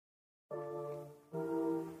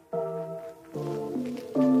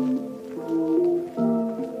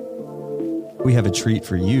we have a treat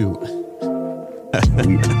for you.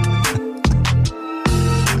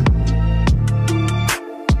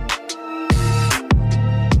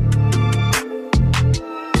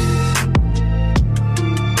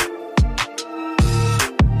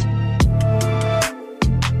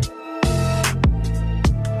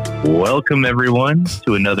 Welcome, everyone,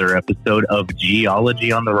 to another episode of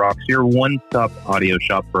Geology on the Rocks, your one-stop audio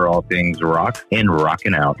shop for all things rock and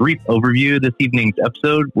rockin' out. Brief overview. This evening's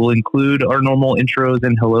episode will include our normal intros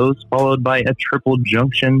and hellos, followed by a triple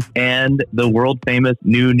junction and the world-famous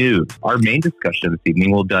new news. Our main discussion this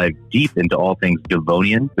evening will dive deep into all things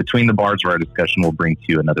Devonian. Between the bars of our discussion, we'll bring to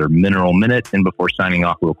you another mineral minute, and before signing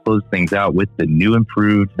off, we'll close things out with the new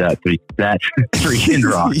improved that freaking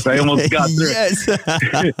rocks. I almost got through it. Yes.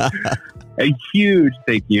 A huge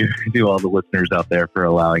thank you to all the listeners out there for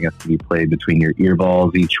allowing us to be played between your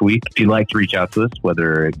earballs each week. If you'd like to reach out to us,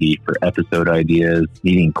 whether it be for episode ideas,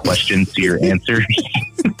 needing questions to your answers,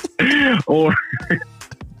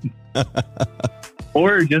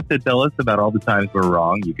 or just to tell us about all the times we're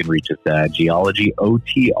wrong, you can reach us at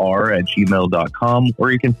geologyotr@gmail.com,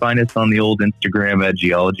 or you can find us on the old Instagram at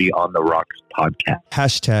Geology on the Rocks Podcast.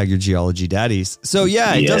 Hashtag your geology daddies. So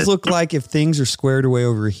yeah, it does look like if things are squared away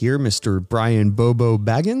over here, Mr. Brian Bobo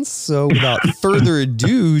Baggins. So without further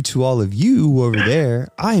ado to all of you over there,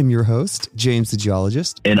 I am your host, James the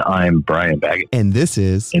Geologist. And I'm Brian Baggins. And this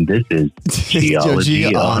is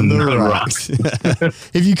Geology on the Rocks.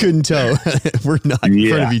 If you couldn't tell, we're not in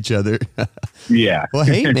front of each other. Yeah. Well,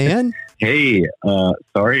 hey, man. Hey,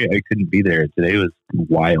 sorry I couldn't be there. Today was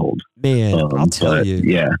wild. Man, I'll tell you.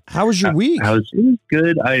 Yeah. How was your week? It was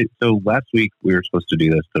good. So last week we were supposed to do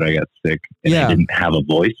this, but I got sick and I didn't have a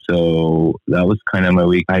voice. So that was kind of my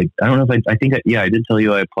week. I don't know if I did tell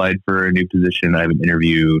you I applied for a new position. I have an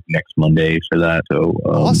interview next Monday for that. So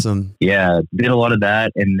awesome. Yeah, did a lot of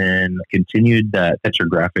that and then continued that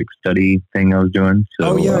petrographic study thing I was doing.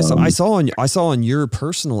 So, I saw on your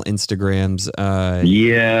personal Instagrams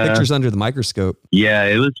pictures under the microscope. Yeah,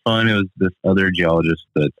 it was fun. It was this other geologist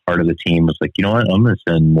that's part of the team was like, you know what, I'm going to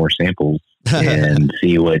send more samples and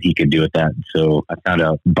see what he could do with that. So I found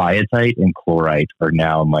out biotite and chlorite are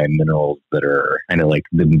now my minerals that are kind of like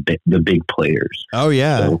the big players. Oh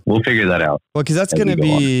yeah. So we'll figure that out. Well, because that's going to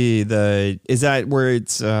be is that where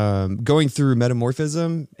it's going through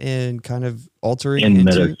metamorphism and kind of altering and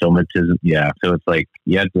metasomatism. Yeah. So it's like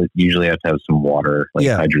you usually have to have some water, like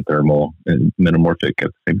hydrothermal and metamorphic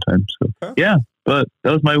at the same time. So yeah. But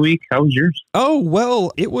that was my week. How was yours? Oh,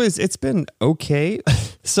 well, it's been okay.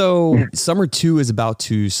 So summer 2 is about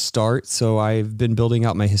to start. So I've been building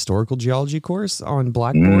out my historical geology course on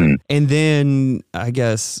Blackboard. And then I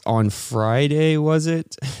guess on Friday, was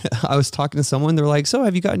it? I was talking to someone. They're like, so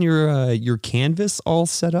have you gotten your Canvas all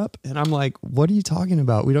set up? And I'm like, what are you talking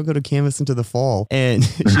about? We don't go to Canvas into the fall. And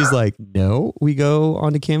she's like, no, we go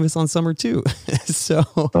on to Canvas on summer 2. So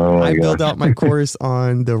I built out my course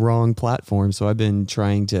on the wrong platform. So I've been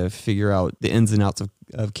trying to figure out the ins and outs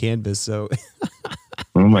of Canvas. So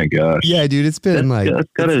oh my gosh. Yeah, dude, it's been that's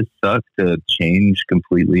gotta suck to change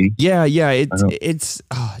completely. Yeah. It's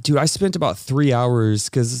dude, I spent about 3 hours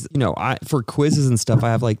because, for quizzes and stuff, I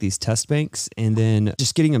have like these test banks and then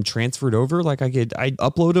just getting them transferred over. Like I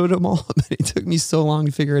uploaded them all, but it took me so long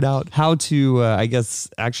to figure it out how to, I guess,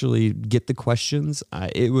 actually get the questions.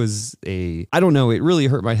 It was I don't know, it really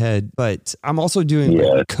hurt my head, but I'm also doing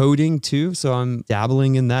like coding too. So I'm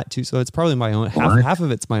dabbling in that too. So it's probably my own, half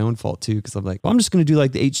of it's my own fault too. Cause I'm like, well, I'm just going to do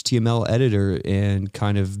like the HTML editor and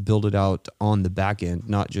kind of build it out on the back end,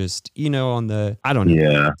 not just, on the, I don't know.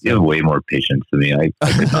 Yeah. You have way more patience than me. I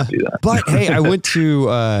could not do that. But hey, I went to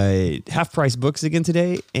Half Price Books again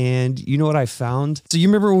today. And you know what I found? So you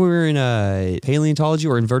remember when we were in paleontology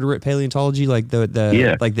or invertebrate paleontology, like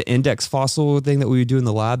the index fossil thing that we would do in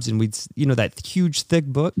the labs, and we'd, that huge thick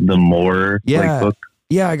book? The Moore book?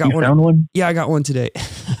 Yeah, I got one. Found one? Yeah, I got one today.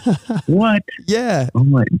 What? Yeah. Oh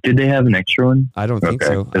my! Did they have an extra one? I don't think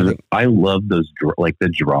so. I love those the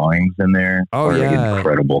drawings in there. Oh yeah,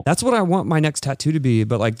 incredible. That's what I want my next tattoo to be.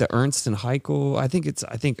 But like the Ernst and Haeckel, I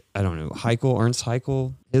don't know, Ernst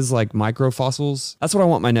Haeckel. His like microfossils. That's what I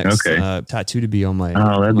want my next tattoo to be on my.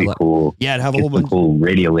 Oh, that'd be cool. Yeah, to have a whole bunch cool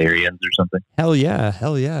radiolarians or something. Hell yeah.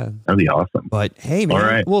 That'd be awesome. But hey, man. All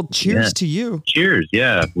right. Well, cheers to you. Cheers.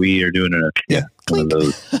 Yeah, we are doing one of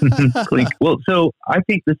those. Clink. Well, so I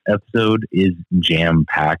think this episode is jam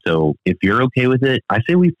packed. So if you're okay with it, I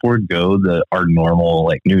say we forego our normal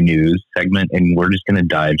like new news segment, and we're just going to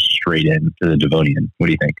dive straight into the Devonian. What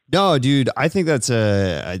do you think? No, dude, I think that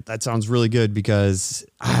sounds really good because,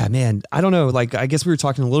 man, I don't know. Like, I guess we were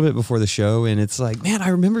talking a little bit before the show, and it's like, man, I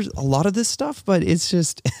remember a lot of this stuff, but it's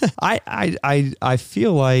just, I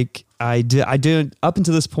feel like I did up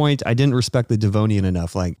until this point, I didn't respect the Devonian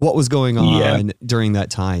enough, like what was going on during that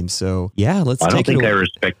time. So yeah, let's take it away. I don't think I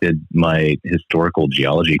respected my historical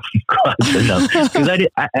geology class enough because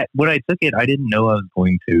when I took it, I didn't know I was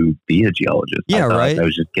going to be a geologist. Yeah, right. I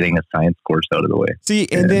was just getting a science course out of the way. See,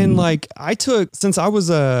 and then like I took, since I was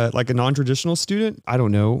a non-traditional student, I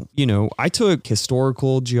don't know, I took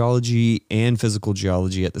historical geology and physical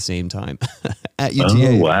geology at the same time at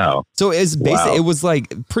UTA. Oh, wow. So it's basically, it was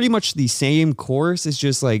like pretty much the same course. It's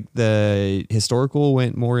just like the historical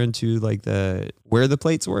went more into like where the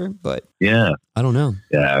plates were, but yeah, I don't know.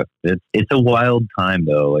 Yeah, it's a wild time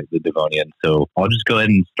though, like the Devonian. So I'll just go ahead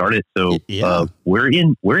and start it. So we're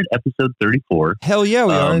in episode 34. Hell yeah,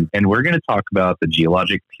 we are, and we're going to talk about the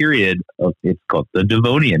geologic period it's called the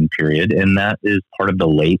Devonian period, and that is part of the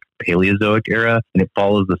late Paleozoic era, and it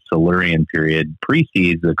follows the Silurian period,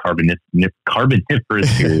 precedes the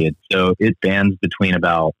Carboniferous period. So it spans between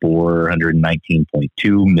about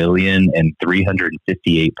 419.2 million and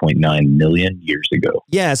 358.9 million years ago.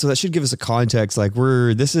 Yeah, so that should give us a context. Like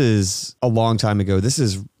this is a long time ago. This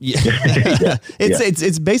is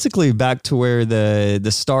it's basically back to where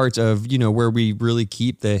the start of where we really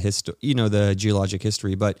keep the the geologic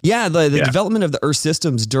history. But yeah, the development of the Earth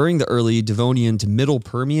systems during the early Devonian to Middle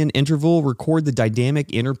Permian interval record the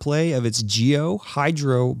dynamic interplay of its geo,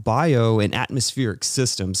 hydro, bio, and atmospheric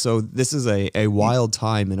systems. So this is a wild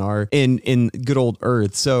time in good old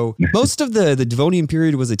Earth. So most of the Devonian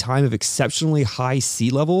period was a time of exceptionally high sea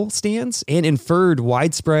level stands and inferred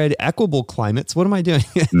widespread equable climates. What am I doing?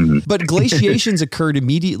 But glaciations occurred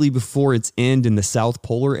immediately before its end in the south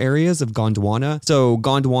polar areas of Gondwana. So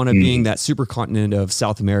Gondwana being that supercontinent of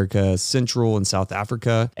South America, Central and South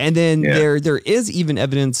Africa. And then there is even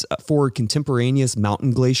evidence for contemporaneous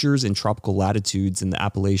mountain glaciers in tropical latitudes in the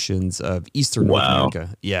Appalachians of Eastern North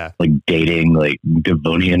America. Yeah. Like dating like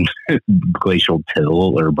Devonian glacial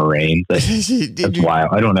till or moraines. That's wild.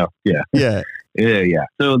 I don't know. Yeah. Yeah. Yeah.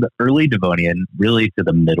 So the early Devonian, really to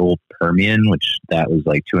the middle Permian, which that was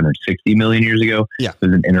like 260 million years ago, was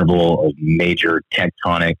an interval of major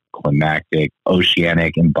tectonic, climatic,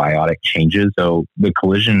 oceanic, and biotic changes. So the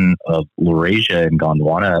collision of Laurasia and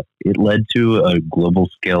Gondwana, it led to a global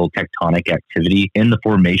scale tectonic activity in the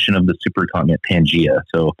formation of the supercontinent Pangaea.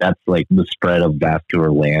 So that's like the spread of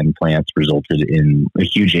vascular land plants resulted in a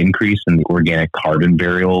huge increase in the organic carbon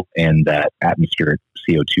burial and that atmospheric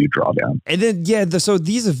CO2 drawdown. And then, so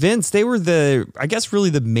these events, they were really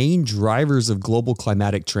the main drivers of global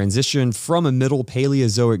climatic transition from a middle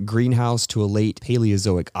Paleozoic greenhouse to a late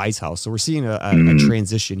Paleozoic ice house. So we're seeing a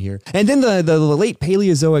transition here. And then the late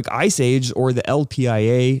Paleozoic ice age, or the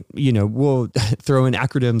LPIA, we'll throw in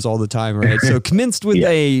acronyms all the time, right? So commenced with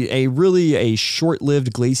a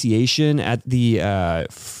short-lived glaciation at the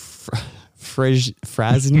Frasnian,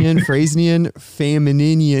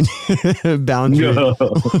 Famininian boundary. No.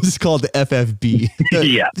 It's called the FFB.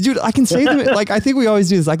 Dude, I can say them, like, I think we always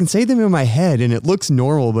do this. I can say them in my head and it looks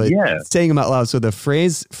normal, but saying them out loud. So the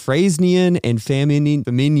Frasnian and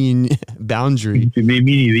Famininian boundary.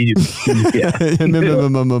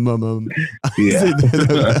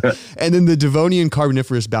 And then the Devonian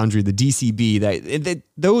Carboniferous boundary, the DCB,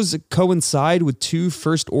 those coincide with two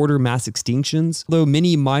first-order mass extinctions, though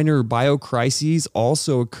many minor biocrises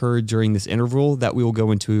also occurred during this interval that we will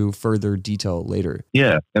go into further detail later.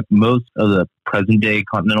 Yeah, most of the present-day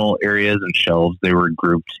continental areas and shelves, they were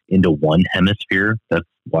grouped into one hemisphere. That's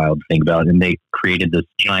wild to think about. And they created this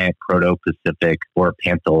giant proto-Pacific or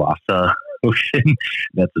Panthalassa Ocean.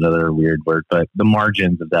 That's another weird word, but the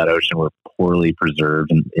margins of that ocean were poorly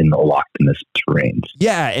preserved in the allochthonous terrains.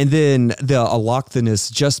 Yeah, and then the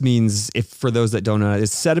allochthonous just means, if for those that don't know,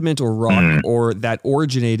 it's sediment or rock or that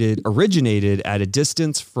originated at a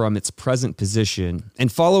distance from its present position.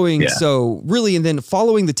 And following the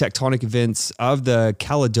tectonic events of the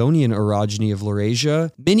Caledonian orogeny of Laurasia,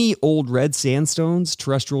 many old red sandstones,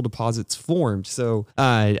 terrestrial deposits formed. So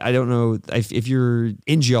I don't know if you're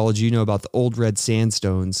in geology, you know about the old red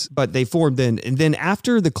sandstones, but they formed then. And then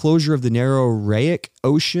after the closure of the narrow Raic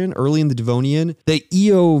Ocean early in the Devonian. The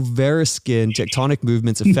Eovariscan tectonic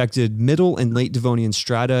movements affected middle and late Devonian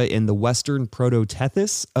strata in the western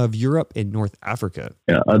Proto-Tethys of Europe and North Africa.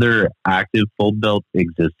 Yeah, other active fold belts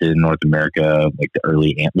existed in North America, like the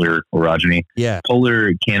early antler orogeny. Yeah.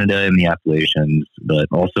 Polar Canada and the Appalachians, but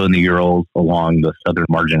also in the Urals along the southern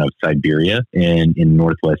margin of Siberia and in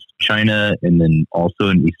northwest China, and then also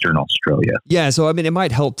in eastern Australia. Yeah, so I mean, it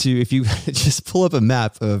might help too if you just pull up a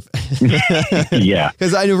map of... Yeah.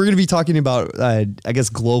 Because I know we're going to be talking about, I guess,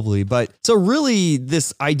 globally. But so really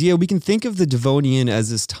this idea, we can think of the Devonian as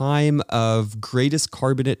this time of greatest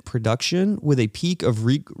carbonate production with a peak of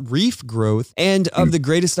reef growth and of the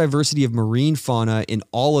greatest diversity of marine fauna in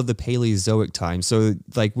all of the Paleozoic time. So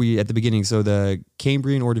like we at the beginning, so the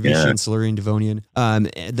Cambrian, Ordovician, Silurian, Devonian,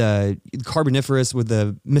 the Carboniferous with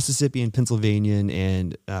the Mississippian, Pennsylvanian,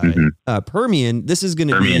 and Permian. This is going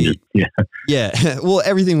to be... Yeah. Well,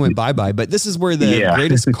 everything went bye-bye, but this is where the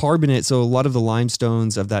greatest carbonate, so a lot of the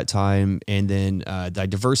limestones of that time, and then the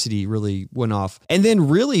diversity really went off. And then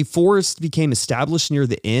really forests became established near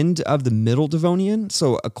the end of the Middle Devonian.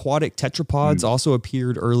 So aquatic tetrapods also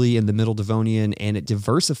appeared early in the Middle Devonian, and it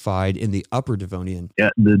diversified in the Upper Devonian. Yeah,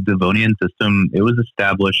 the Devonian system, it was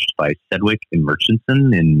established by Sedgwick and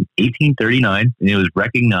Murchison in 1839, and it was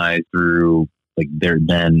recognized through like their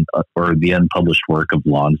then or the unpublished work of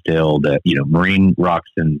Lonsdale that, you know, marine rocks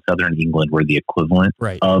in southern England were the equivalent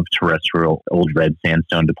of terrestrial old red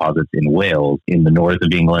sandstone deposits in Wales, in the north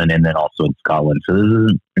of England, and then also in Scotland. So this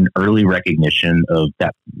is an early recognition of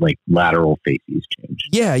that like lateral facies change.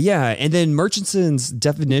 Yeah. And then Murchison's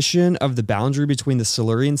definition of the boundary between the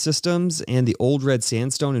Silurian systems and the old red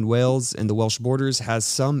sandstone in Wales and the Welsh borders has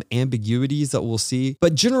some ambiguities that we'll see.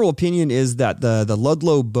 But general opinion is that the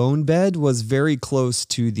Ludlow bone bed was very close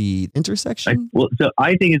to the intersection. So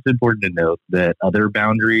I think it's important to note that other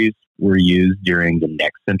boundaries were used during the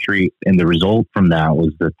next century, and the result from that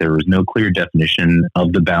was that there was no clear definition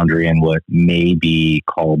of the boundary and what may be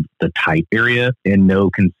called the type area, and no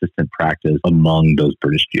consistent practice among those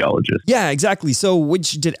British geologists. Yeah, exactly. So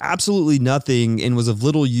which did absolutely nothing and was of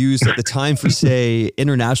little use at the time for, say,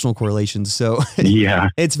 international correlations. So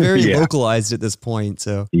it's very localized at this point.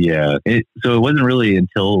 So it wasn't really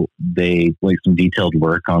until they like some detailed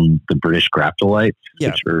work on the British graptolites,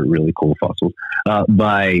 which are really cool fossils,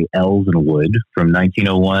 by Ells and Wood from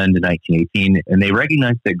 1901 to 1918, and they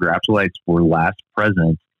recognized that graptolites were last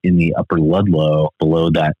present in the upper Ludlow, below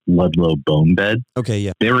that Ludlow bone bed.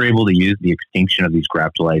 They were able to use the extinction of these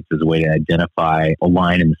graptolites as a way to identify a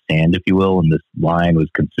line in the sand, if you will, and this line was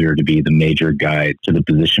considered to be the major guide to the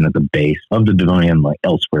position at the base of the Devonian, like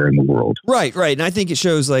elsewhere in the world. Right. And I think it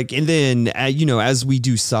shows like, and then, as we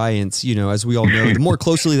do science, as we all know, the more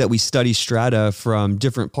closely that we study strata from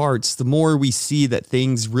different parts, the more we see that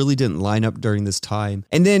things really didn't line up during this time.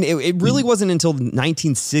 And then it really wasn't until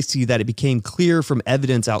 1960 that it became clear from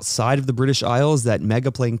evidence outside of the British Isles that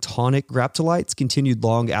megaplanktonic graptolites continued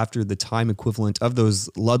long after the time equivalent of those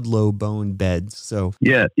Ludlow bone beds. So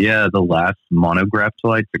the last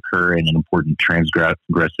monograptolites occur in an important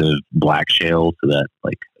transgressive black shale, so that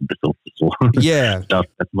like abyssal stuff.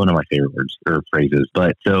 That's one of my favorite words or phrases.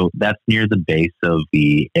 But so that's near the base of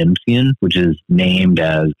the Empyrean, which is named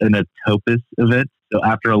as an Atopus event. So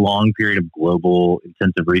after a long period of global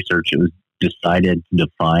intensive research, it was decided to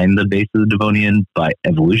define the base of the Devonian by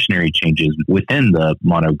evolutionary changes within the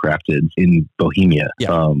monograptids in Bohemia.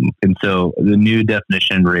 And so the new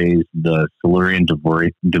definition raised the Silurian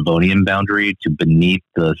Devonian boundary to beneath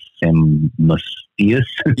the Samoscius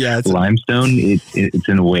limestone. It's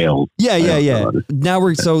in Wales. Now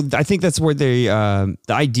I think that's where the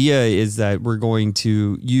idea is that we're going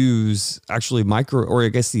to use actually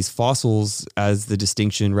these fossils as the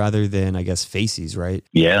distinction rather than, I guess, facies, right?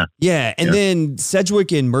 And then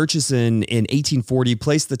Sedgwick and Murchison in 1840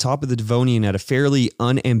 placed the top of the Devonian at a fairly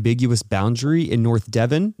unambiguous boundary in North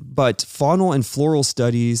Devon, but faunal and floral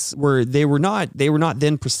studies were not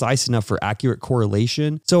then precise enough for accurate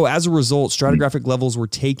correlation. So as a result, stratigraphic levels were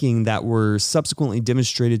taken that were subsequently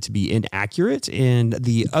demonstrated to be inaccurate, and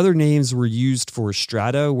the other names were used for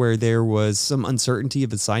strata where there was some uncertainty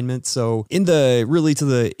of assignment. So in the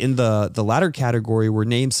latter category were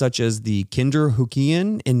names such as the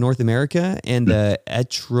Kinderhoekian in North America and the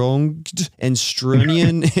Etronged and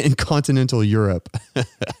Strunian in continental Europe.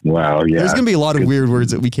 Wow, yeah. There's going to be a lot of weird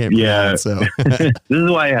words that we can't pronounce. So. This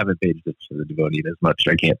is why I haven't paid attention to the Devonian as much.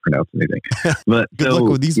 I can't pronounce anything. But Good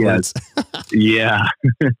luck with these words.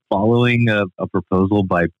 Following a proposal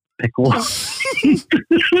by Pickle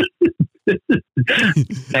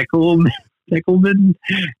Steckelman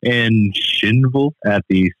and Schindel at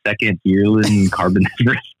the Second Yearling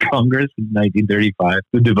Carboniferous Congress in 1935.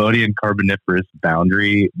 The Devonian Carboniferous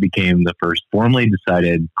boundary became the first formally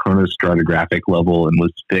decided chronostratigraphic level and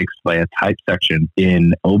was fixed by a type section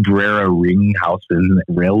in Oberera Ringhausen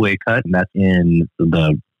railway cut, and that's in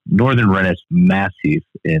the Northern Rhenus Massif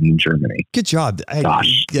in Germany. Good job.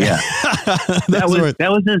 Gosh, yeah. that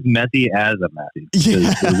was as messy as a massif.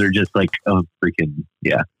 Yeah. Those are just like a freaking,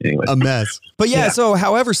 anyway. A mess. But so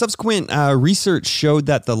however, subsequent research showed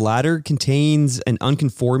that the latter contains an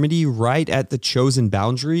unconformity right at the chosen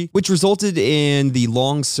boundary, which resulted in the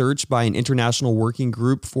long search by an international working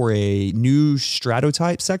group for a new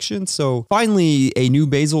stratotype section. So finally, a new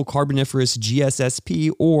basal carboniferous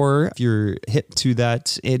GSSP, or if you're hip to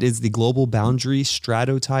that, it is the global boundary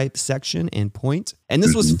stratotype section and point. And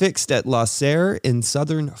this was fixed at La Serre in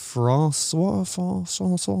southern France.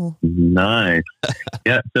 Nice.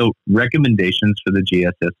 Yeah, so recommendations for the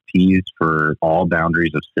GSSPs for all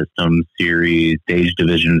boundaries of systems, series, stage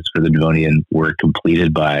divisions for the Devonian were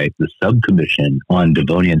completed by the Subcommission on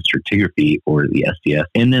Devonian Stratigraphy, or the SDS,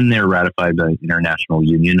 and then they're ratified by the International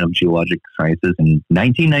Union of Geologic Sciences in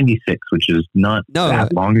 1996, which is not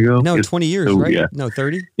that long ago. No, 20 years, right? Yeah. No,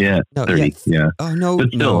 30? Yeah, no, 30, yeah. Oh, no.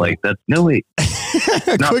 But still, that's, no, wait.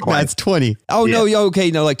 Quick math's 20. Oh, yeah. No,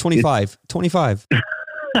 okay, no, like 25. 25.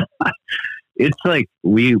 It's like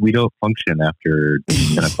we don't function after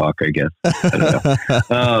 10 o'clock, I guess. I don't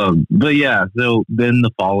know. But yeah, so then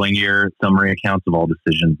the following year, summary accounts of all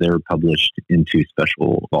decisions, they were published in 2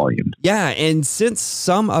 special volumes. Yeah, and since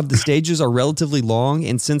some of the stages are relatively long,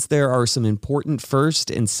 and since there are some important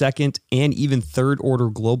first and second and even third order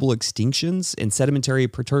global extinctions and sedimentary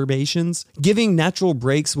perturbations, giving natural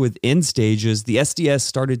breaks within stages, the SDS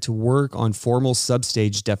started to work on formal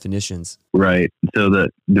substage definitions. Right. So the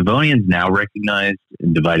Devonian's now recognized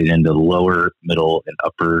and divided into lower, middle, and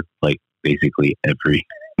upper, like basically every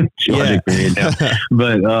geologic period now.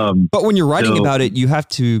 But when you're writing about it, you have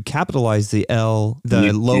to capitalize the L,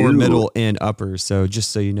 the lower, middle, and upper. So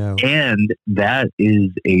just so you know. And that is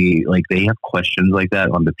they have questions like that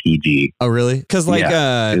on the PG. Oh, really? Because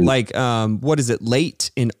what is it?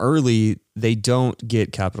 Late and early, they don't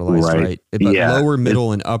get capitalized, right? But lower,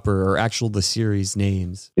 middle, and upper are actual the series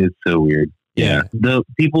names. It's so weird. Yeah. The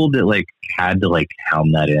people that had to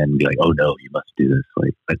hound that in and be like, oh no, you must do this.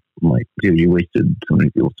 I'm like, dude, you wasted so many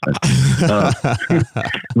people's time.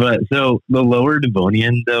 But so the lower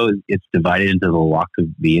Devonian, though, it's divided into the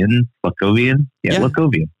Lochovian. Yeah,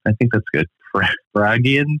 Lochovian. I think that's good.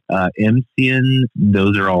 Phrygian, Emsian,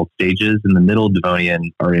 those are all stages. In the middle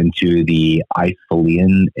Devonian are into the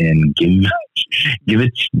Eifelian and Give.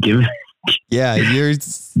 Yeah, you're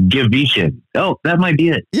Gavetian. Oh, that might be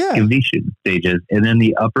it. Yeah. Gavetian stages. And then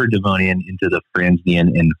the upper Devonian into the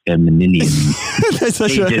Fransian and Femininian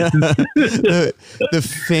stages. the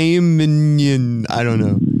Feminian, I don't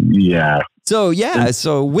know. Yeah.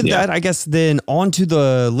 So with that, I guess then on to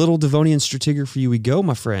the little Devonian stratigraphy we go,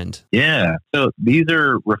 my friend. Yeah. So these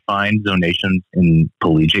are refined zonations in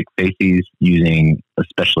pelagic facies using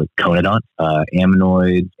especially conodonts,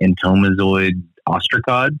 ammonoids, entomozoids,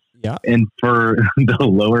 ostracods. Yeah. And for the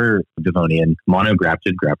lower Devonian,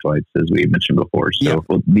 monografted graptoids, as we mentioned before. So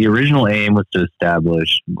the original aim was to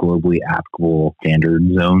establish globally applicable standard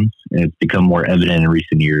zones. And it's become more evident in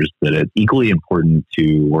recent years that it's equally important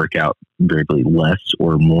to work out variably less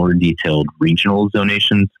or more detailed regional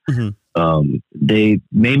zonations. Mm-hmm. They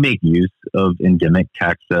may make use of endemic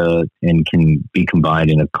taxa and can be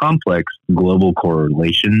combined in a complex global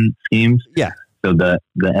correlation schemes. Yeah. So the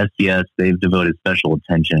SDS, they've devoted special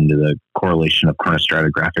attention to the correlation of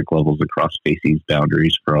chronostratigraphic levels across facies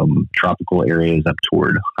boundaries from tropical areas up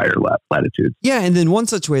toward higher latitudes. Yeah, and then one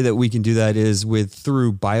such way that we can do that is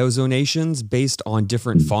through biozonations based on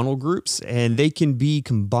different faunal groups, and they can be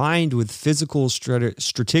combined with physical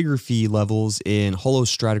stratigraphy levels in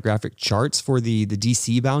holostratigraphic charts for the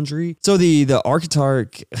DC boundary. So the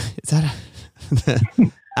Architarch, is that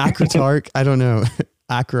the Acritarch? I don't know.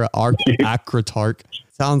 Acritarch.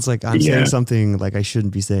 Sounds like I'm saying something like I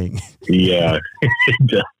shouldn't be saying. Yeah.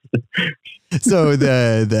 So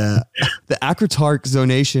the Acritarch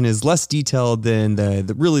zonation is less detailed than the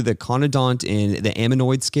conodont and the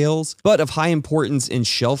ammonoid scales, but of high importance in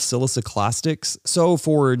shelf siliciclastics. So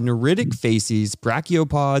for neritic facies,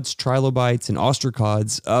 brachiopods, trilobites, and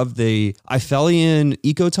ostracods of the Eifelian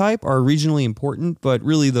ecotype are regionally important, but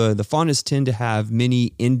really the faunas tend to have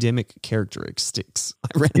many endemic characteristics.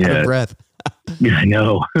 I ran out of breath. Yeah, I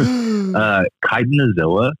know.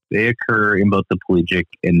 Chitinozoa, they occur in both the pelagic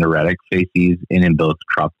and neritic facies and in both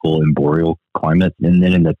tropical and boreal climates. And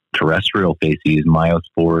then in the terrestrial facies,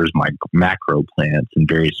 myospores, macro plants, and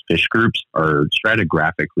various fish groups are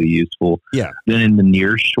stratigraphically useful. Yeah. Then in the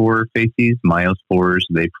near shore facies, myospores,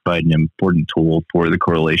 they provide an important tool for the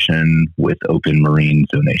correlation with open marine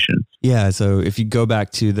zonations. Yeah. So if you go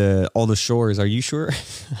back to all the shores, are you sure?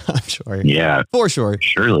 I'm sure. Yeah. For sure.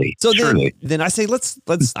 Surely. So surely. Then I say let's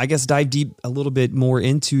I guess dive deep a little bit more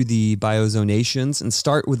into the biozonations and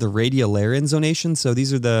start with the radiolarian zonations. So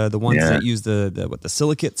these are the ones that use the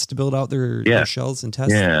silicates to build out their shells and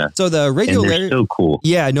tests. Yeah. So the radiolarian, so cool.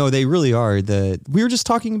 Yeah, no, they really are. We were just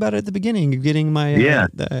talking about it at the beginning, getting my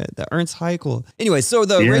the Ernst Haeckel. Anyway, so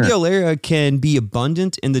the radiolaria can be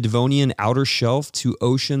abundant in the Devonian outer shelf to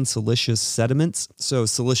ocean siliceous sediments. So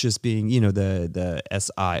siliceous being, the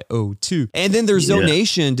SiO2. And then their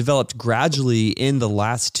zonation developed gradually in the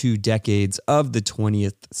last 2 decades of the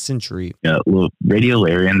 20th century. Yeah, well,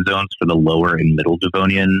 radiolarian zones for the lower and middle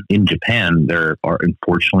Devonian in Japan, there are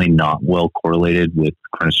unfortunately not well correlated with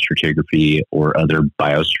chronostratigraphy or other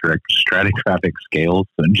biostratigraphic scales.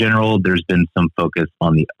 So in general, there's been some focus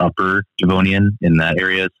on the upper Devonian in that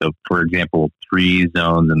area. So for example, 3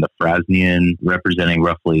 zones in the Frasnian representing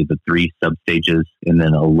roughly the 3 substages, and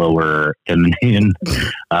then a lower Feminian.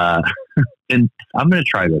 And I'm going to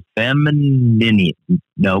try the Feminian.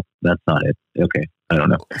 Nope, that's not it. Okay. I don't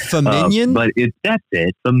know. Feminian? But that's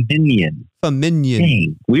it. Feminian. Feminian.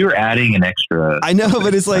 Dang. We were adding an extra. I know,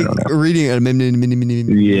 but it's like reading it.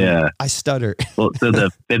 Yeah. I stutter. Well, so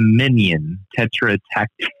the Feminian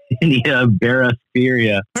Tetratactinia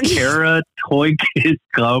Baraspheria Keratoicus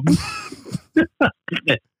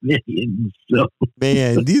So.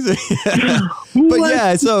 Man, these are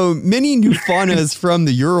but so many new faunas from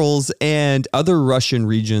the Urals and other Russian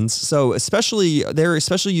regions. So they're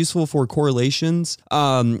especially useful for correlations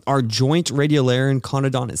are joint radiolarian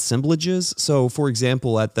conodont assemblages. So for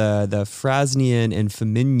example, at the Frasnian and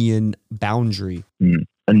Feminian boundary.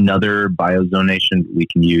 Another biozonation we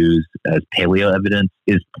can use as paleo evidence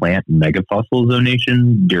is plant megafossil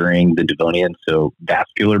zonation during the Devonian. So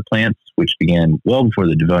vascular plants, which began well before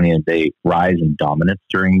the Devonian, they rise in dominance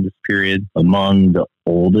during this period. Among the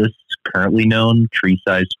oldest currently known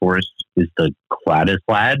tree-sized forests is the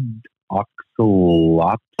Cladiclad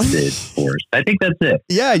oxalopsid forest. I think that's it.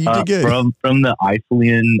 Yeah, you did good. From the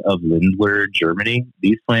Eifelian of Lindler, Germany.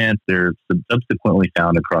 These plants, they're subsequently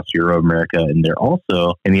found across Euro-America, and they're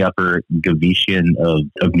also in the upper Gavetian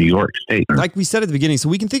of New York State. Like we said at the beginning, so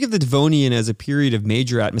we can think of the Devonian as a period of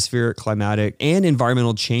major atmospheric, climatic, and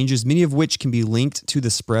environmental changes, many of which can be linked to the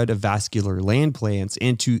spread of vascular land plants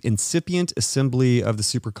and to incipient assembly of the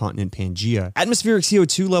supercontinent Pangaea. Atmospheric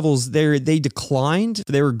CO2 levels, they declined.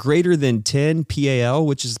 They were greater than 10 PAL,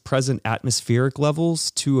 which is present atmospheric levels,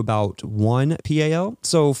 to about 1 PAL.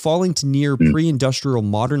 So falling to near pre-industrial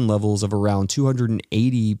modern levels of around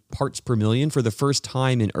 280 parts per million for the first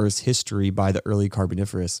time in Earth's history by the early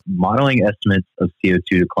Carboniferous. Modeling estimates of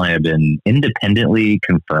CO2 decline have been independently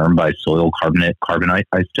confirmed by soil carbonite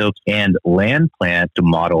isotopes and land plant to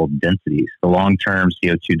model densities. The long-term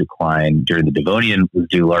CO2 decline during the Devonian was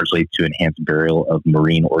due largely to enhanced burial of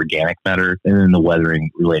marine organic matter and then the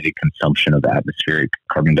weathering-related consumption of atmospheric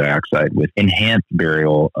carbon dioxide with enhanced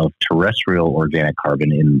burial of terrestrial organic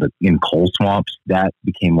carbon in coal swamps. That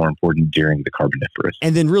became more important during the Carboniferous.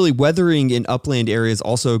 And then really weathering in upland areas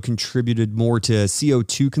also contributed more to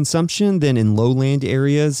CO2 consumption than in lowland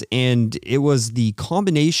areas. And it was the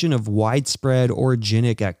combination of widespread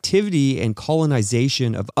orogenic activity and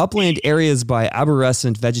colonization of upland areas by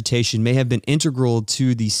arborescent vegetation may have been integral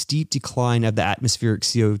to the steep decline of the atmospheric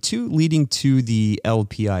CO2, leading to the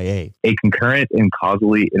LPIA. A concurrent and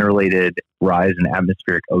causally interrelated rise in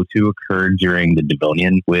atmospheric O2 occurred during the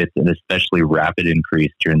Devonian, with an especially rapid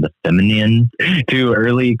increase during the Feminian to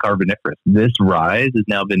early Carboniferous. This rise has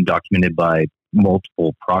now been documented by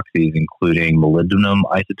multiple proxies, including molybdenum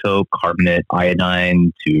isotope, carbonate,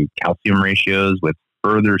 iodine to calcium ratios, with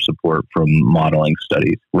further support from modeling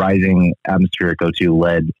studies. Rising atmospheric O2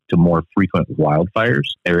 led to more frequent wildfires.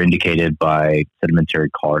 They were indicated by sedimentary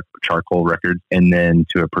charcoal records, and then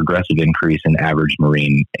to a progressive increase in average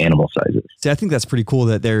marine animal sizes. See, I think that's pretty cool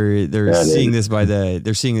that they're seeing this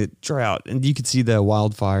they're seeing it drought, and you could see the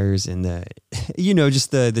wildfires and the just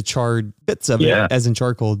the charred bits of it as in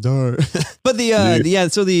charcoal. But so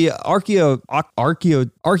the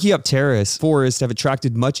Archaeopteris forests have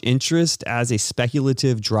attracted much interest as a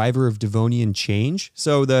speculative driver of Devonian change.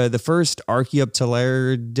 So the first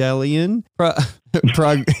Archaeopteridalian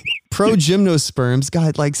progymnosperms.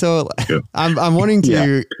 God, I'm wanting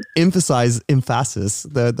to emphasize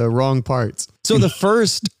the wrong parts. So the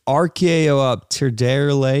first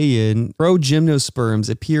Archaeopterygian progymnosperms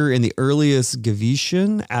appear in the earliest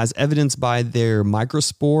Gavetian as evidenced by their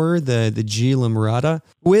microspore, the G. limerata,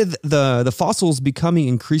 with the fossils becoming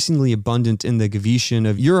increasingly abundant in the Gavetian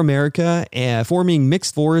of Euramerica and forming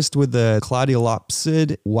mixed forest with the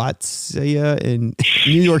Cladiolopsid Watsea in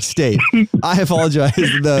New York State. I apologize.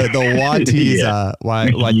 The Waties.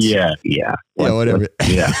 Yeah, whatever.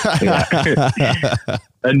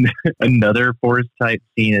 Another forest type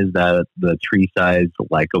seen is the tree-sized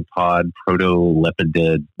lycopod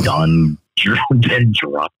Protolepidodon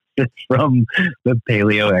from the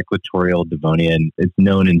Paleo-Equatorial Devonian. It's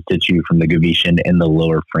known in situ from the Gavetian and the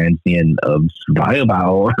Lower Francian of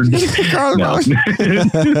Svalbard.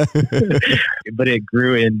 But it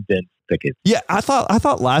grew in dense thickets. Yeah, I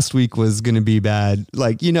thought last week was going to be bad.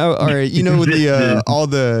 Like, with the all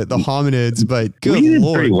the hominids, but good we did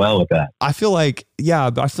Lord. Pretty well with that. I feel like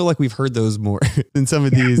we've heard those more than some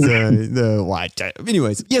of these,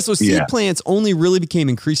 anyways. Yeah, so seed plants only really became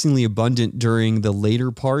increasingly abundant during the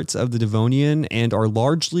later parts of the Devonian and are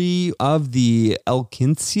largely of the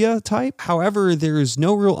Elkinsia type. However, there is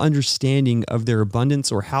no real understanding of their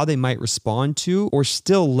abundance or how they might respond to, or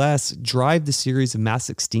still less, drive the series of mass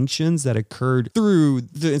extinctions that occurred through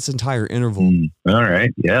its entire interval. All right,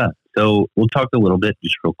 yeah. So we'll talk a little bit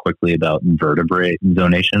just real quickly about vertebrate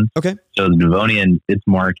zonation. Okay. So the Devonian, it's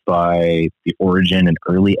marked by the origin and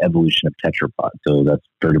early evolution of tetrapods. So that's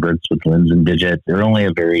vertebrates with limbs and digits. They're only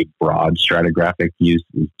a very broad stratigraphic use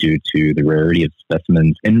is due to the rarity of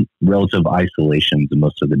specimens and relative isolations in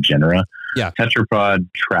most of the genera. Yeah. Tetrapod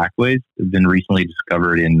trackways have been recently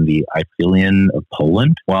discovered in the Eifelian of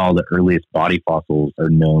Poland, while the earliest body fossils are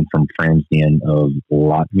known from Francian of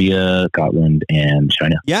Latvia, Scotland, and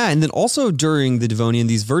China. Yeah, and then also during the Devonian,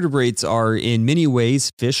 these vertebrates are in many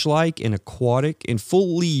ways fish-like and aquatic, and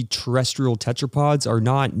fully terrestrial tetrapods are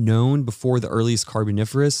not known before the earliest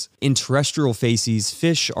Carboniferous. In terrestrial facies,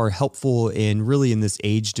 fish are helpful in this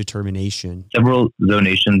age determination. Several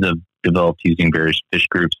zonations have developed using various fish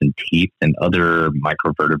groups and teeth and other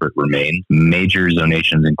microvertebrate remains. Major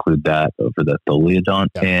zonations include that for the Tholiodont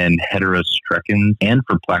and Heterostrecans, and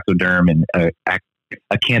for Placoderm and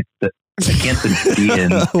Acanthodean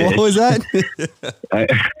What was that?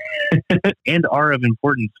 And are of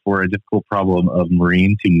importance for a difficult problem of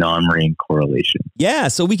marine to non-marine correlation. Yeah,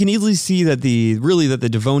 so we can easily see that the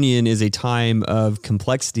Devonian is a time of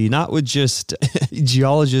complexity, not with just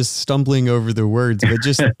geologists stumbling over their words, but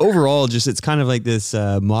just overall, it's kind of like this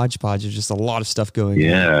modge podge of just a lot of stuff going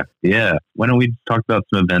on. Yeah. Why don't we talk about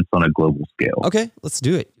some events on a global scale? Okay, let's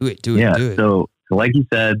do it. Do it. So like you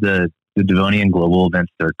said, the Devonian global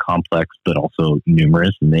events, they're complex but also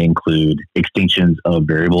numerous, and they include extinctions of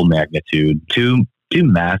variable magnitude, two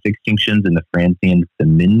mass extinctions in the Francian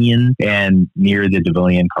Feminian and near the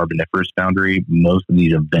Devonian Carboniferous boundary. Most of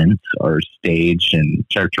these events are staged and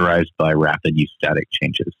characterized by rapid eustatic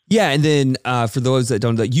changes. Yeah, and then for those that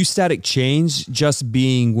don't know, eustatic change just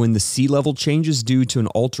being when the sea level changes due to an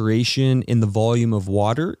alteration in the volume of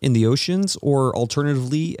water in the oceans, or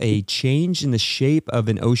alternatively, a change in the shape of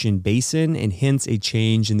an ocean basin, and hence a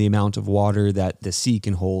change in the amount of water that the sea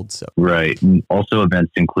can hold. So. Right. And also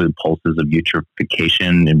events include pulses of eutrophication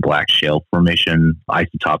in black shale formation,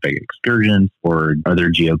 isotopic excursions, or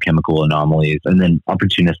other geochemical anomalies, and then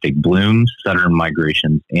opportunistic blooms, sudden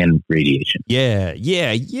migrations, and radiation. Yeah.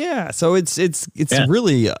 So it's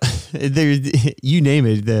really there. You name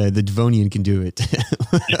it, the Devonian can do it.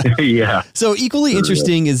 Yeah. So equally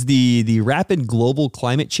interesting is the rapid global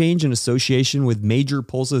climate change in association with major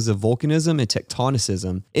pulses of volcanism and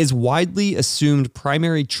tectonicism is widely assumed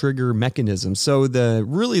primary trigger mechanism. So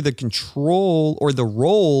the control or the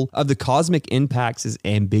role of the cosmic impacts is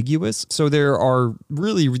ambiguous. So there are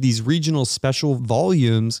really these regional special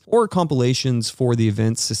volumes or compilations for the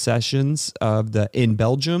events secessions in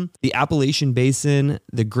Belgium, the Appalachian Basin,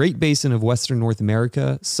 the Great Basin of Western North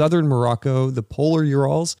America, Southern Morocco, the Polar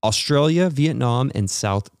Urals, Australia, Vietnam, and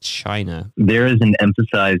South China. There is an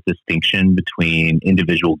emphasized distinction between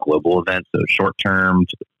individual global events, so short-term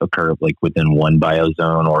to occur like within one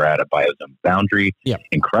biozone or at a biozone boundary,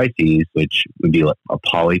 and crises, which would be like a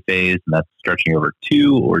polyphase, and that's stretching over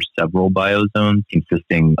two or several biozones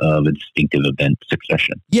consisting of a distinctive event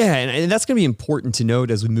succession. Yeah, and that's going to be important to note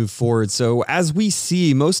as we move forward. So as we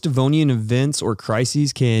see, most Devonian events or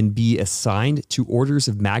crises can can be assigned to orders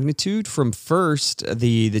of magnitude from first,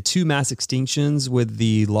 the two mass extinctions with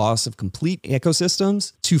the loss of complete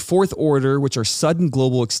ecosystems, to fourth order, which are sudden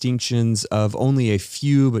global extinctions of only a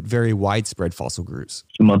few but very widespread fossil groups.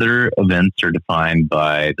 Some other events are defined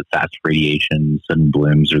by the fast radiation, sudden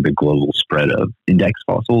blooms, or the global spread of index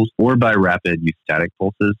fossils, or by rapid eustatic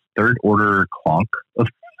pulses. Third order clonk of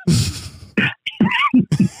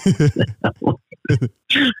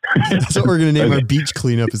That's what we're going to name our beach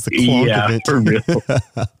cleanup, is the clonk event. For real.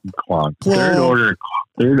 Clonk.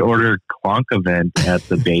 Third order clonk event at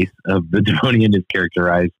the base of the Devonian is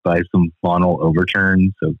characterized by some faunal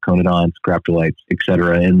overturns of conodonts, graptolites,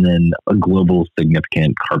 etc., and then a global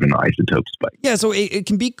significant carbon isotope spike. Yeah, so it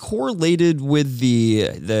can be correlated with the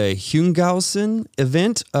Hungarosen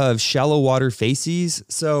event of shallow water facies.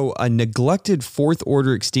 So a neglected fourth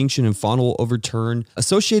order extinction and faunal overturn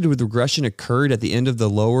associated with regression occurred at the end of the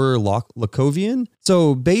lower Lacovian.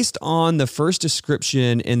 So based on the first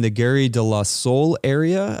description in the Gary de la Sole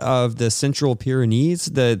area of the Central Pyrenees,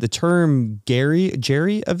 the term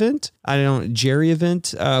Jerry event,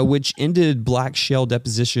 which ended black shale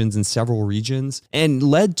depositions in several regions and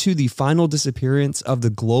led to the final disappearance of the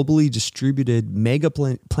globally distributed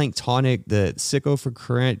megaplanktonic, the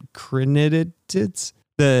Scyphocrinidids.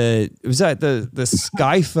 The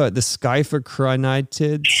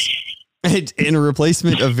Scyphocrinidids. In a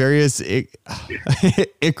replacement of various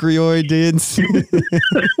ichrioidids,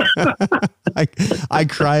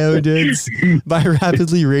 icryodids, by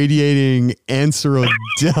rapidly radiating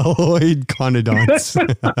anserodelloid conodonts.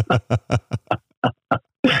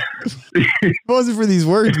 If it wasn't for these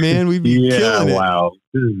words, man, we'd be killing it. Wow.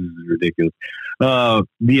 This is ridiculous.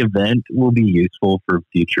 The event will be useful for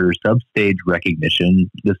future substage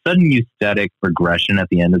recognition. The sudden eustatic regression at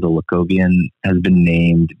the end of the Lacovian has been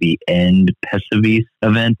named the end Pessevis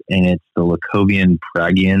event, and it's the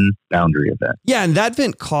Lacovian-Pragian boundary event. Yeah, and that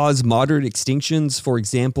event caused moderate extinctions. For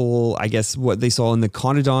example, I guess what they saw in the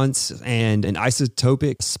conodonts, and an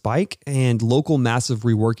isotopic spike and local massive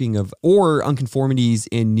reworking of ore unconformities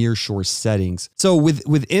in nearshore settings. So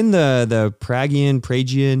within the Pragian,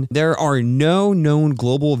 there are no known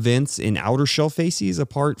global events in outer shell facies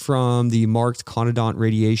apart from the marked conodont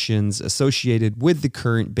radiations associated with the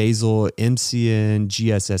current basal MCN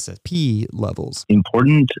GSSP levels.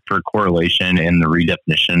 Important for correlation and the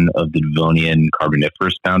redefinition of the Devonian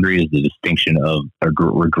Carboniferous boundary is the distinction of a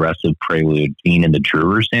regressive prelude seen in the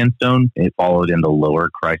Druer sandstone. It followed in the lower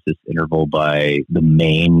crisis interval by the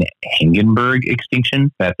main Hangenberg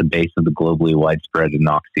extinction at the base of the globally widespread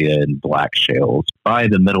anoxia and black shales, by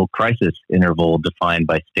the middle crisis interval defined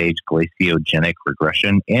by stage glaciogenic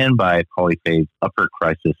regression, and by polyphase upper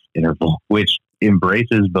crisis interval, which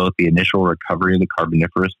embraces both the initial recovery of the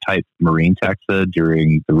Carboniferous type marine taxa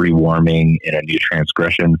during the rewarming and a new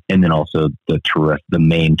transgression, and then also the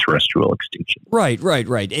main terrestrial extinction. Right.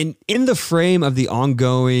 And in the frame of the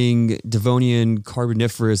ongoing Devonian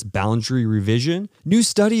Carboniferous boundary revision, new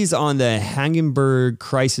studies on the Hangenberg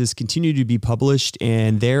crisis continue to be published,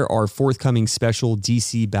 and there are forthcoming special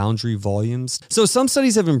DC boundary volumes. So some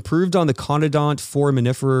studies have improved on the conodont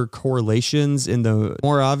foraminifer correlations in the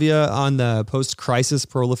Moravia on the post-crisis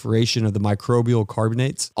proliferation of the microbial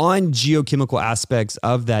carbonates, on geochemical aspects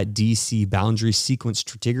of that DC boundary sequence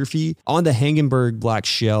stratigraphy, on the Hangenberg black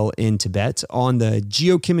shell in Tibet, on the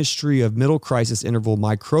geochemistry of middle crisis interval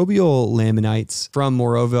microbial laminites from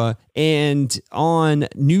Moravia, and on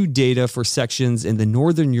new data for sections in the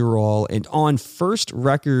northern Ural, and on first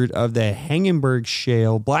record of the Hangenberg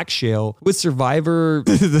shale, black shale, with survivor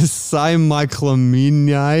the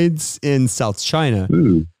Cymiclaminides in South China.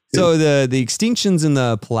 Ooh. So the extinctions in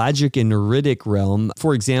the pelagic and neritic realm,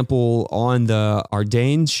 for example, on the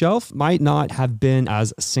Ardennes shelf, might not have been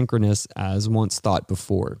as synchronous as once thought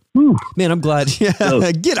before. Whew. Man, I'm glad. Get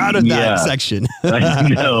out of that section. I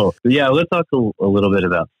know. Yeah, let's talk a little bit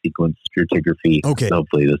about sequence stratigraphy. Okay.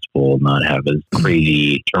 Hopefully this will not have as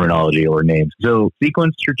crazy terminology or names. So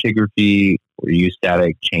sequence stratigraphy, or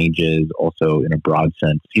eustatic changes, also in a broad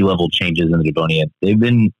sense, sea level changes in the Devonian, they've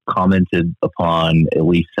been commented upon at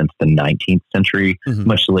least since the 19th century. Mm-hmm.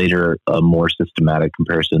 Much later, a more systematic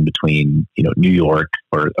comparison between New York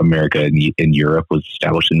or America and Europe was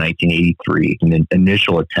established in 1983, an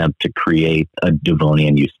initial attempt to create a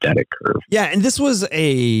Devonian eustatic curve. Yeah, and this was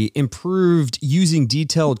improved using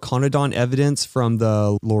detailed conodont evidence from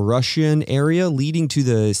the Laurentian area, leading to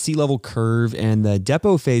the sea level curve and the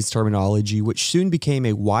depot phase terminology, which soon became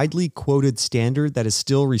a widely quoted standard that is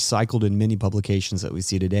still recycled in many publications that we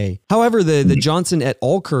see today. However, the Johnson et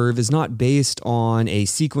al. Curve is not based on a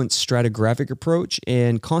sequence stratigraphic approach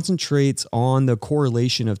and concentrates on the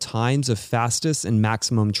correlation of times of fastest and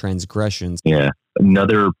maximum transgressions. Yeah.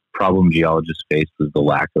 Another problem geologists faced was the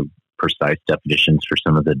lack of precise definitions for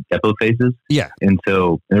some of the depot phases. Yeah. And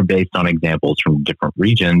so they're based on examples from different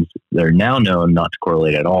regions. They're now known not to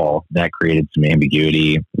correlate at all. That created some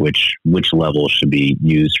ambiguity, which level should be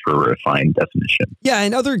used for a refined definition. Yeah,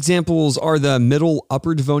 and other examples are the middle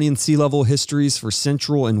upper Devonian sea level histories for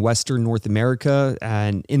central and western North America,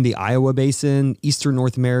 and in the Iowa Basin, eastern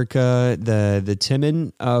North America, the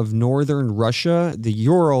Timan of northern Russia, the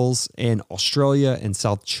Urals, and Australia and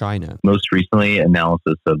South China. Most recently,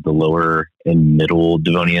 analysis of the lower and middle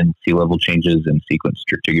Devonian sea level changes and sequence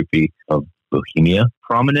stratigraphy of Bohemia.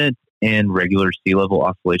 Prominent and regular sea level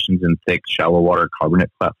oscillations in thick, shallow water carbonate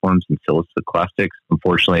platforms and siliciclastics.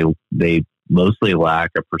 Unfortunately, they mostly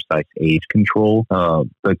lack a precise age control.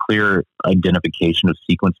 The clear identification of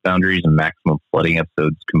sequence boundaries and maximum flooding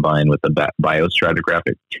episodes combined with a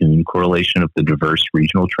biostratigraphic tune correlation of the diverse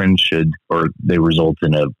regional trends they result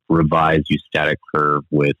in a revised eustatic curve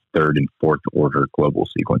with third and fourth order global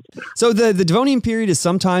sequences. So the Devonian period is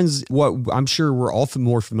sometimes what I'm sure we're all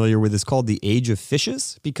more familiar with is called the Age of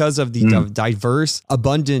Fishes because of the diverse,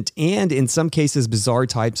 abundant, and in some cases bizarre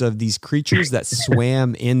types of these creatures that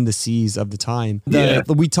swam in the seas of the time.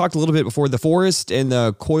 We talked a little bit before the forest and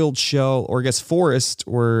the coiled shell, or I guess forest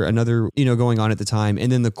were another, going on at the time.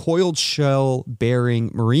 And then the coiled shell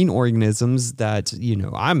bearing marine organisms that,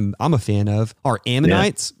 I'm a fan of are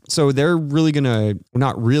ammonites. Yeah. So they're really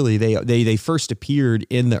not really, they first appeared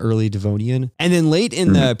in the early Devonian. And then late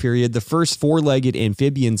in the period, the first four-legged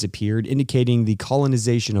amphibians appeared, indicating the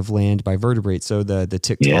colonization of land by vertebrates. So the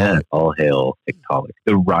Tiktaalik. Yeah, all hail Tiktaalik.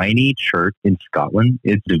 The Rhynie Chert in Scotland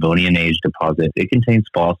is Devonian age deposit. It contains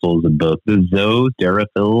fossils of both the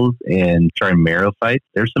zooxanthellae and trimerophytes.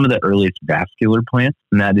 They're some of the earliest vascular plants,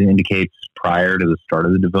 and that indicates prior to the start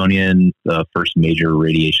of the Devonian, the first major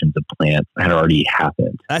radiations of plants had already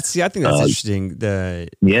happened. I think that's interesting.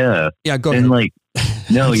 Yeah, go ahead. And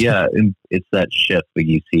and it's that shift that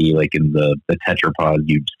you see, like in the tetrapods,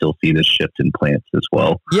 you still see this shift in plants as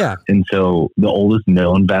well. Yeah. And so the oldest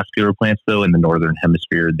known vascular plants, though, in the northern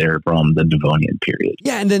hemisphere, they're from the Devonian period.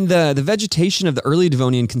 Yeah, and then the vegetation of the early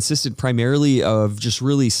Devonian consisted primarily of just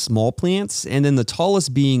really small plants, and then the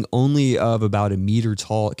tallest being only of about a meter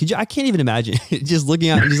tall. I can't even imagine just looking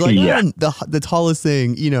out and just like the tallest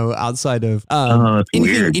thing, outside of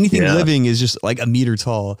anything living is just like a meter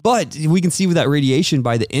tall. But we can see with that radiation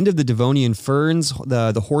by the end of the Devonian, ferns,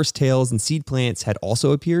 the horsetails, and seed plants had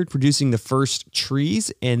also appeared, producing the first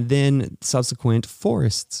trees and then subsequent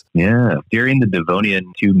forests. Yeah. During the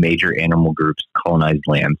Devonian, two major animal groups colonized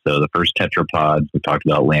land. So the first tetrapods, we talked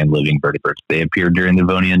about land-living vertebrates, they appeared during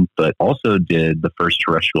Devonian, but also did the first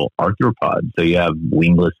terrestrial arthropods. So you have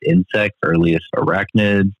wingless insects, earliest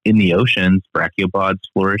arachnids. In the oceans, brachiopods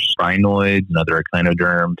flourished, rhinoids, another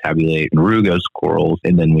echinoderm, tabulate, and rugose corals.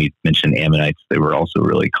 And then we mentioned ammonites. They were also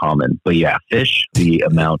really common. But yeah, fish, the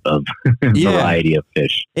amount of variety of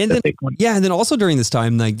fish. And then also during this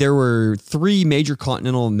time, there were three major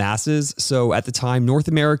continental masses. So at the time, North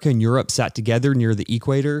America and Europe sat together near the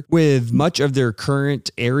equator, with much of their current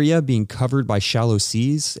area being covered by shallow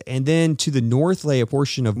seas. And then to the north lay a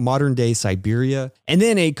portion of modern day Siberia, and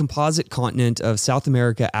then a composite continent of South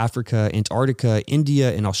America, Africa, Antarctica,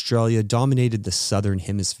 India, and Australia dominated the southern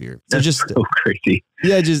hemisphere. So That's so crazy.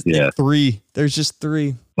 Three. There's just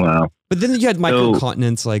three. Wow. But then you had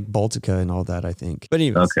microcontinents like Baltica and all that, I think. But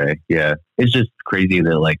anyways. Okay, yeah. It's just crazy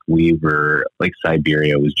that we were,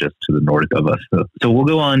 Siberia was just to the north of us. So we'll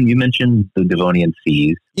go on. You mentioned the Devonian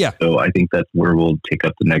seas. Yeah. So I think that's where we'll take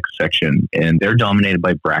up the next section. And they're dominated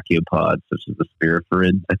by brachiopods, such as the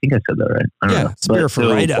Spiriferid. I think I said that right. I don't know.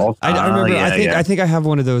 Spiriferida. I remember. I think I have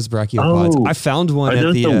one of those brachiopods. I found one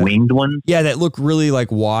at the winged ones? Yeah, that look really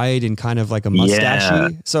wide and kind of like a mustachy. Yeah.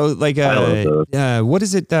 So what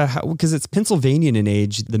is it? Because it's Pennsylvanian in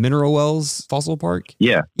age, the Mineral Wells Fossil Park.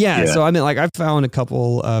 Yeah. So I mean, I found a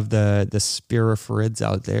couple of the Spiriferids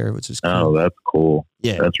out there, which is cool. Oh, that's cool.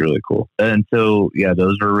 Yeah. That's really cool. And so,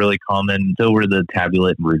 those were really common. So were the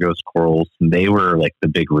tabulate and rugose corals. And they were the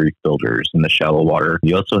big reef builders in the shallow water.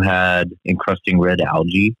 You also had encrusting red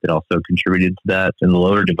algae that also contributed to that. In the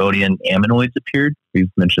lower Devonian, ammonoids appeared. We've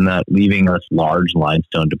mentioned that, leaving us large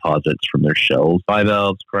limestone deposits from their shells.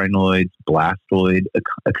 Bivalves, crinoids, blastoid,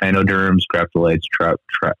 echinoderms, graptolites,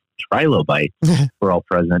 trilobites were all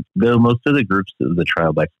present, though most of the groups of the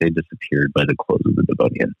trilobites, they disappeared by the close of the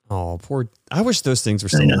Devonian. Oh, poor. I wish those things were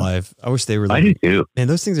still alive. I wish they were. I do too. Man,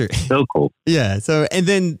 those things are so cool. Yeah. So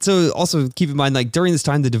also keep in mind, like during this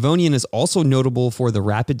time, the Devonian is also notable for the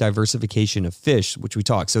rapid diversification of fish, which we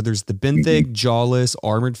talked. So there's the benthic, jawless,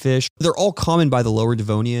 armored fish. They're all common by the lower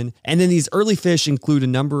Devonian. And then these early fish include a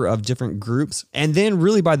number of different groups. And then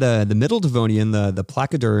really by the middle Devonian, the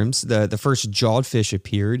placoderms, the first jawed fish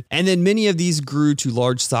appeared. And then many of these grew to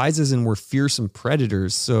large sizes and were fearsome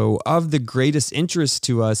predators. So of the greatest interest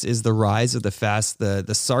to us is the rise of the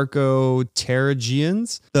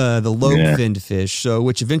Sarcopterygians, the lobe-finned fish, so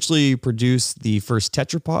which eventually produced the first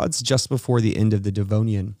tetrapods just before the end of the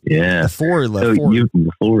Devonian. Yeah. The four. Yeah.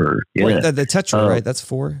 Wait, the tetra, right? That's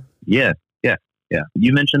 4. Yeah.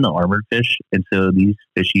 You mentioned the armored fish. And so these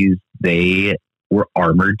fishies, they were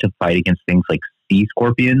armored to fight against things like sea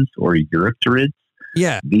scorpions or eurypterids.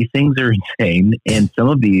 Yeah. These things are insane. And some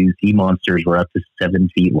of these sea monsters were up to 7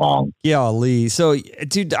 feet long. Yeah, Lee. So,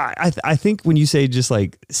 dude, I think when you say just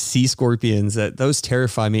like sea scorpions, that those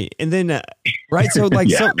terrify me. And then, right. So like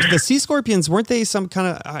so the sea scorpions, weren't they some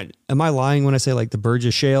kind of, am I lying when I say like the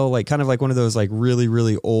Burgess Shale, like kind of like one of those like really,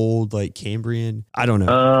 really old, like Cambrian? I don't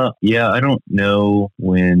know. Yeah, I don't know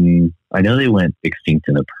when. I know they went extinct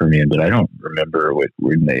in the Permian, but I don't remember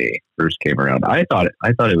when they first came around. I thought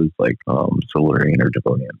it was like Silurian or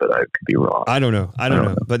Devonian, but I could be wrong. I don't know.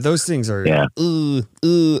 But those things are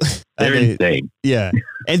they're insane. Yeah.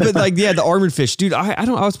 But the armored fish, dude, I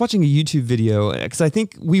was watching a YouTube video because I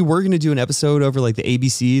think we were going to do an episode over like the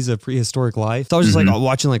ABCs of prehistoric life. So I was just like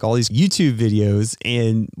watching like all these YouTube videos,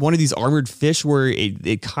 and one of these armored fish where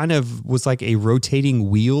it kind of was like a rotating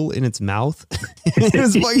wheel in its mouth. It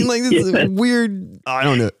was fucking like this weird, I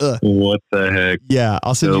don't know. What the heck? Yeah.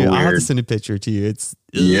 I'll have to send a picture to you. It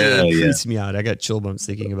creeps me out. I got chill bumps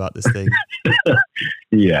thinking about this thing.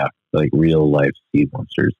 Yeah. Like real life sea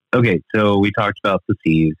monsters. Okay, so we talked about the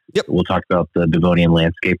seas. Yep. We'll talk about the Devonian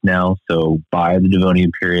landscape now. So by the Devonian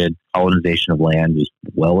period, colonization of land was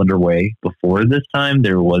well underway. Before this time,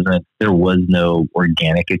 there was no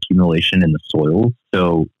organic accumulation in the soils.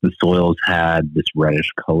 So the soils had this reddish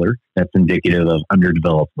color. That's indicative of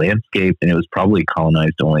underdeveloped landscape, and it was probably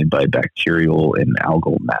colonized only by bacterial and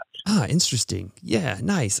algal mats. Ah, interesting. Yeah,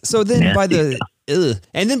 nice. So then by the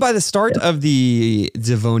start of the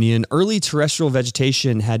Devonian, early terrestrial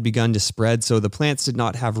vegetation had begun to spread, so the plants did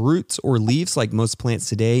not have roots or leaves like most plants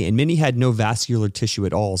today, and many had no vascular tissue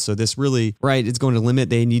at all. So this really, it's going to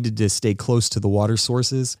limit. They needed to stay close to the water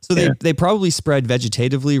sources. So they probably spread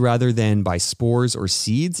vegetatively rather than by spores or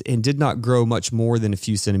seeds, and did not grow much more than a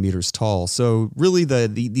few centimeters tall. So really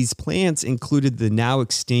these plants included the now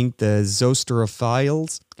extinct the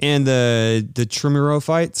Zosterophiles and the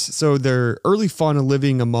Trimerophytes. So their early fauna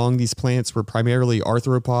living among these plants were primarily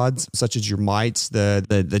arthropods, such as your mites, the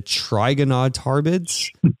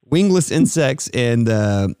trigonotarbids, wingless insects, and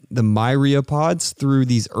the myriapods. Through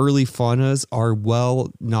these early faunas are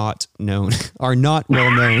not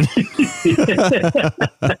well known.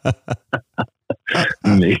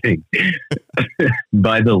 Amazing.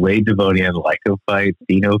 By the late Devonian, lycophytes,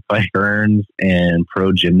 xenophyte ferns, and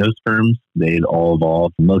progymnosperms, they'd all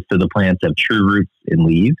evolved. Most of the plants have true roots and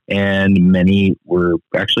leaves, and many were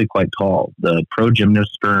actually quite tall. The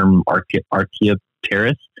progymnosperm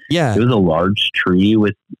Archaeopteris, it was a large tree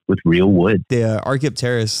with real wood. The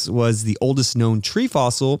Archaeopteris was the oldest known tree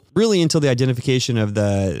fossil, really until the identification of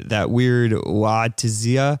that weird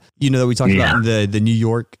Watizia, that we talked about in the New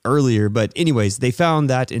York earlier. But anyways, they found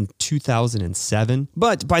that in 2007.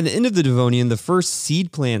 But by the end of the Devonian, the first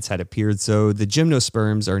seed plants had appeared, so the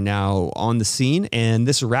gymnosperms are now on the scene. And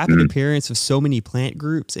this rapid appearance of so many plant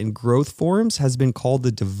groups and growth forms has been called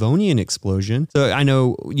the Devonian explosion. So I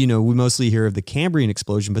know, we mostly hear of the Cambrian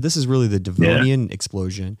explosion, but this is really the Devonian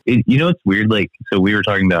explosion. It's weird. Like, so we were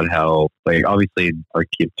talking about how, like, obviously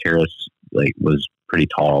Archaeopteris was pretty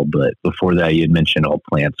tall, but before that, you had mentioned all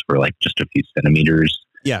plants were like just a few centimeters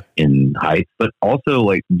in height, but also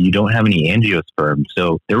like you don't have any angiosperms,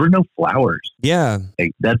 so there were no flowers. Yeah,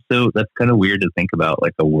 like that's kind of weird to think about,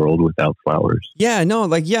 like a world without flowers. Yeah, no,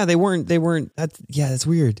 like they weren't. That's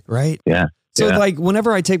weird, right? Yeah. So like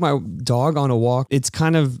whenever I take my dog on a walk, it's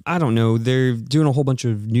kind of, I don't know, they're doing a whole bunch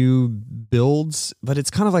of new builds, but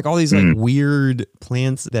it's kind of like all these like weird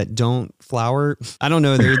plants that don't flower. I don't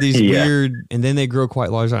know. They're these weird, and then they grow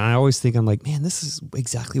quite large. And I always think, I'm like, man, this is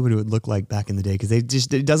exactly what it would look like back in the day, because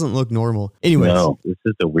it doesn't look normal. Anyways. No, this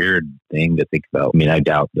is a weird thing to think about. I mean, I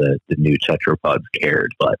doubt the new tetrapods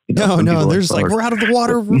cared, but no, they're just like, we're out of the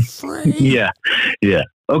water, we're free. Yeah.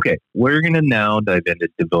 Okay, we're going to now dive into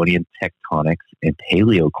Devonian tectonics and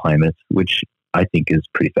paleoclimates, which I think is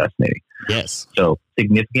pretty fascinating. Yes. So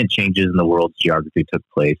significant changes in the world's geography took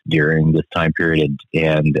place during this time period,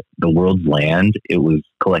 and the world's land, it was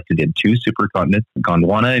collected in two supercontinents,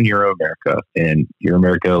 Gondwana and Euro-America. And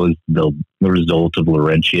Euro-America was the result of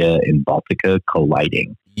Laurentia and Baltica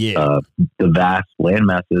colliding. Yeah. The vast land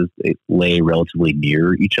masses, they lay relatively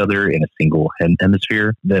near each other in a single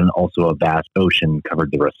hemisphere. Then also a vast ocean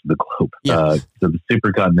covered the rest of the globe. Yeah. So the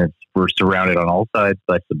supercontinents were surrounded on all sides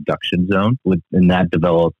by subduction zone. Within that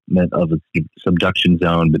development of a subduction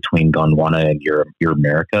zone between Gondwana and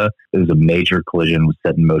Euro-America, there was a major collision was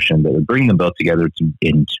set in motion that would bring them both together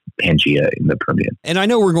in Pangaea in the Permian. And I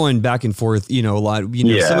know we're going back and forth, a lot.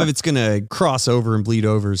 Some of it's going to cross over and bleed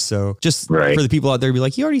over. So just for the people out there, be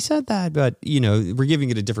like, you already said that, but we're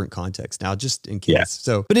giving it a different context now, just in case. Yeah.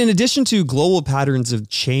 So, but in addition to global patterns of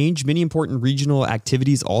change, many important regional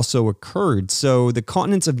activities also occurred. So the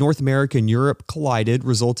continents of North America and Europe collided,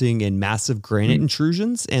 resulting in massive granite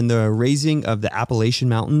intrusions and the raising of the Appalachian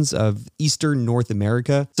Mountains of eastern North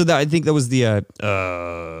America. So that I think that was the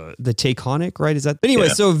tectonic, right? Is that? But anyway,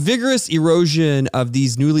 so vigorous erosion of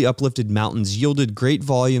these newly uplifted mountains yielded great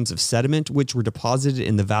volumes of sediment, which were deposited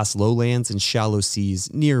in the vast lowlands and shallow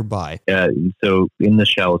seas nearby. So in the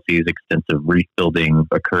shallow seas, extensive reef building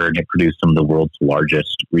occurred. It produced some of the world's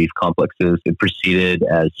largest reef complexes. It proceeded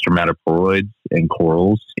as stromatoporoids and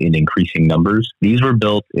corals in increasing numbers. These were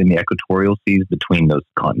built in the equatorial seas between those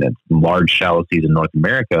continents. Large shallow seas in North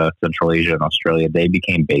America, Central Asia, and Australia, they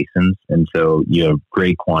became basins. And so you have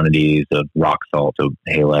great quantities of rock salt, so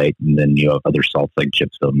halite, and then you have other salts like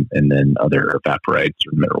gypsum, and then other evaporites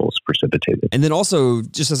or minerals precipitated. And then also,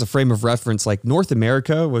 just as a frame of reference, like North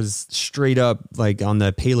America was straight up like on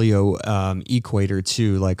the paleo equator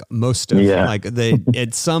too, like most of like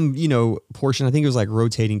at some, portion, I think it was like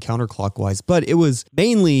rotating counterclockwise, but it was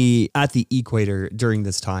mainly at the equator during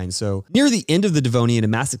this time. So near the end of the Devonian, a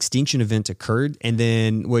mass extinction event occurred, and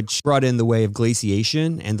then which brought in the wave of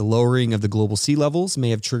glaciation, and the lowering of the global sea levels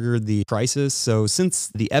may have triggered the crisis. So since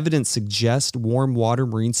the evidence suggests warm water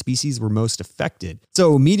marine species were most affected.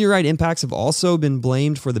 So meteorite impacts have also been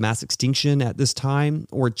blamed for the mass extinction at this time,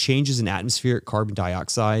 or changes in atmospheric carbon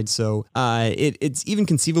dioxide. So it's even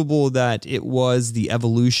conceivable that it was the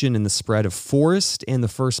evolution and the spread of forest and the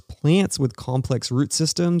first plants with complex root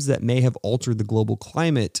systems that may have altered the global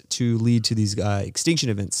climate to lead to these extinction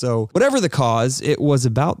events. So whatever the cause, it was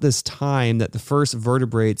about this time that the first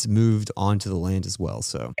vertebrates moved onto the land as well.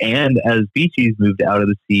 So, and as species moved out of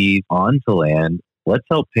the sea onto land, let's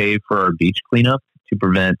help pay for our beach cleanup to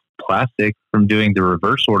prevent plastic from doing the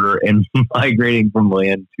reverse order and migrating from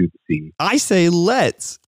land to the sea. I say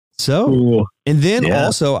let's. So, cool. And then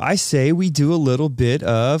also I say we do a little bit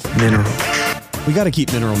of mineral. We got to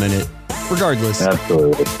keep Mineral Minute, regardless.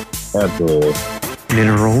 Absolutely.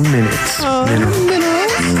 Mineral minutes. Mineral.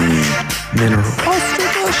 Mineral.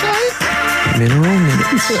 Mineral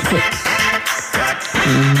minutes.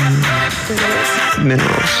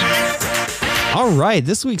 Minerals. All right,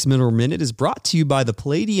 this week's Mineral Minute is brought to you by the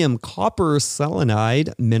palladium copper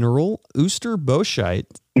selenide mineral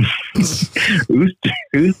Oosterboschite.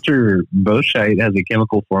 Oosterboschite has a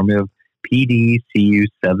chemical formula of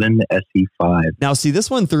PDCU7SE5. Now, see, this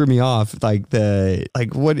one threw me off. It's a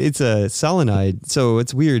selenide, so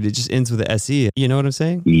it's weird. It just ends with a SE. You know what I'm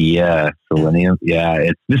saying? Yeah, selenium.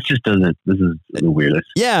 Yeah, this is the weirdest.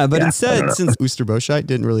 Yeah, but instead, since Oosterboschite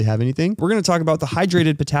didn't really have anything, we're going to talk about the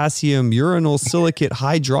hydrated potassium uranyl silicate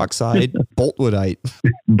hydroxide, boltwoodite.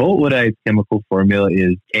 Boltwoodite's chemical formula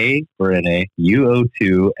is K for Na,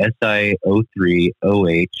 UO2,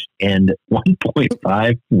 SiO3OH, and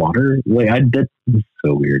 1.5 water. Wait, that's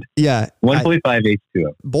so weird. Yeah. 1.5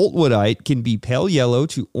 H2O. Boltwoodite can be pale yellow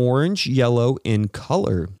to orange yellow in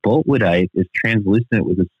color. Boltwoodite is translucent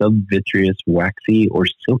with a subvitreous, waxy, or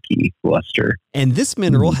silky luster. And this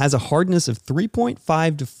mineral has a hardness of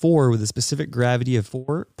 3.5 to 4 with a specific gravity of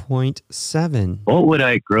 4.7.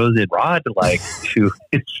 Boltwoodite grows in rod-like to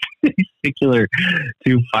particular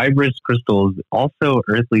to fibrous crystals, also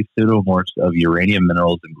earthly pseudomorphs of uranium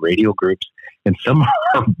minerals and radial groups, and some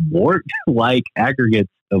are wart-like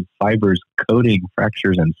aggregates of fibers coating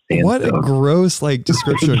fractures and sandstone. What a gross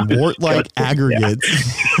description. Wart-like aggregates.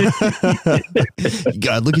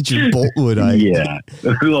 God, look at your boltwoodite. Yeah.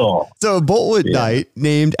 Cool. So boltwoodite,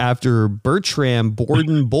 named after Bertram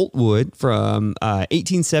Borden Boltwood from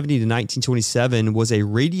 1870 to 1927, was a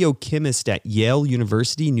radiochemist at Yale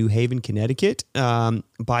University, New Haven, Connecticut,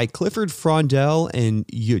 by Clifford Frondel and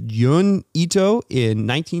Yun Ito in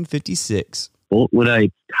 1956.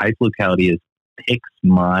 Boltwoodite's type locality is Pix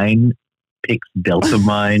Mine Pix Delta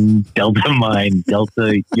Mine,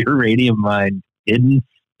 Delta Uranium Mine, Hidden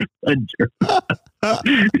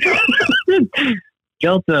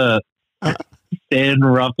Delta San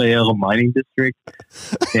Rafael Mining District,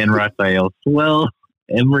 San Rafael Swell,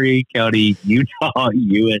 Emory County, Utah,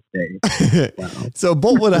 USA. Wow. So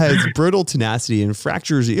boltwoodite has brittle tenacity and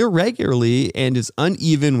fractures irregularly and is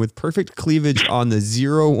uneven with perfect cleavage on the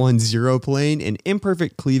 010 plane and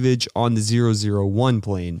imperfect cleavage on the 001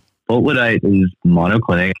 plane. Boltwoodite is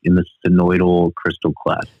monoclinic in the sphenoidal crystal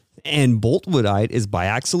class. And boltwoodite is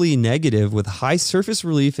biaxially negative with high surface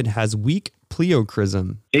relief and has weak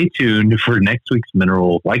pleochrism. Stay tuned for next week's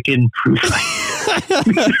mineral, lichen prufite.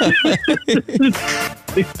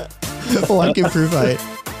 Lichen prufite.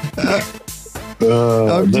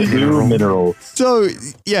 The new mineral. So,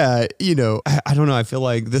 yeah, I don't know. I feel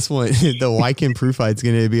like this one, the lichen prufite is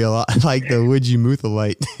going to be a lot like the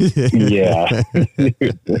Widgiemuthilite. Yeah.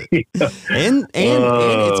 and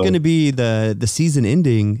it's going to be the season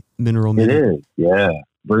ending mineral. It is, yeah.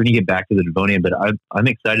 We're going to get back to the Devonian, but I'm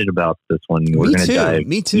excited about this one. We're going to dive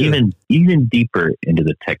even deeper into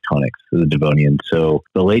the tectonics of the Devonian. So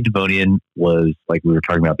the late Devonian was, like we were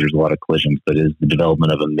talking about, there's a lot of collisions, but is the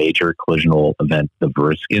development of a major collisional event, the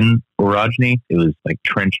Variscan orogeny. It was like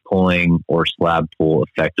trench pulling or slab pull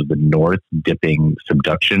effect of the north dipping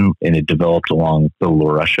subduction, and it developed along the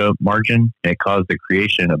Laurussia margin, and it caused the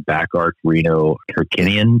creation of back arc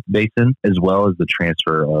Reno-Hercynian basin, as well as the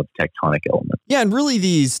transfer of tectonic elements. Yeah, and really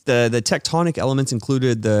the tectonic elements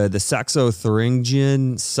included the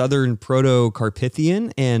Saxo-Thuringian, Southern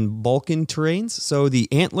Proto-Carpathian, and Balkan terrains. So the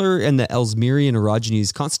Antler and the Ellesmerian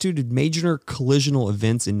orogenies constituted major collisional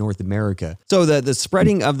events in North America. So the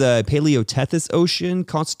spreading of the Paleotethys Ocean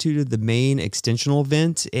constituted the main extensional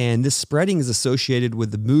event, and this spreading is associated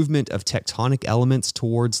with the movement of tectonic elements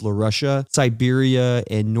towards Laurussia, Siberia,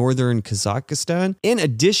 and northern Kazakhstan. In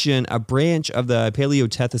addition, a branch of the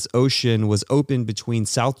Paleotethys Ocean was opened between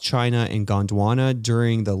South China and Gondwana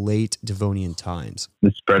during the late Devonian times.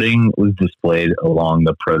 The spreading was displayed along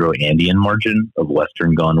the Proto-Andean margin of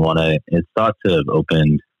western Gondwana. It's thought to have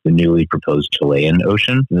opened the newly proposed Chilean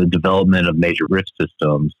Ocean. The development of major rift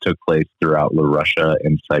systems took place throughout Laurussia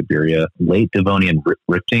and Siberia. Late Devonian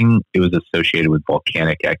rifting, it was associated with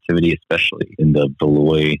volcanic activity, especially in the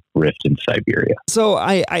Valois Rift in Siberia. So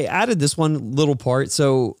I added this one little part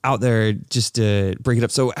so out there just to break it up.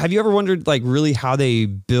 So have you ever wondered like really how they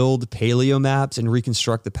build paleo maps and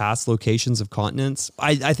reconstruct the past locations of continents?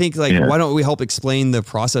 I think why don't we help explain the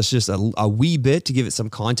process just a wee bit to give it some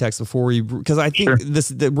context before because I think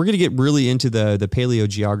we're going to get really into the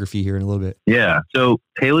paleogeography here in a little bit. Yeah. So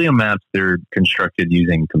paleo maps, they're constructed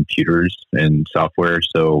using computers and software.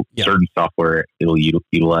 So certain software, it'll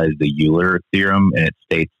utilize the Euler theorem, and it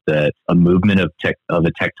states that a movement of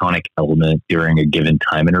a tectonic element during a given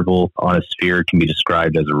time interval on a sphere can be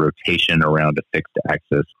described as a rotation around a fixed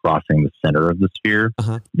axis crossing the center of the sphere.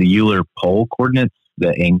 Uh-huh. The Euler pole coordinates,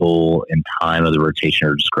 the angle and time of the rotation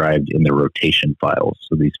are described in the rotation files.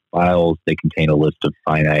 So these files, they contain a list of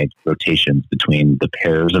finite rotations between the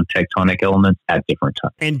pairs of tectonic elements at different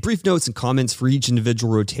times. And brief notes and comments for each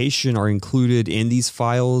individual rotation are included in these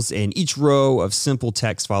files, and each row of simple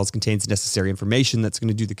text files contains necessary information that's going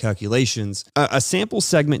to do the calculations. A sample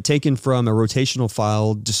segment taken from a rotational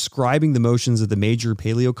file describing the motions of the major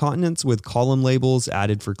paleocontinents with column labels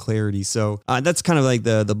added for clarity. So that's kind of like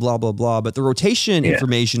the blah, blah, blah. But the rotation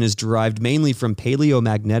information is derived mainly from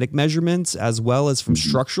paleomagnetic measurements as well as from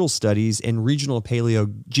structural studies and regional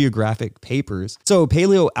paleogeographic papers. So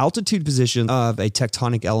paleo altitude positions of a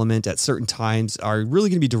tectonic element at certain times are really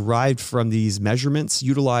going to be derived from these measurements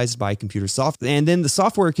utilized by computer software. And then the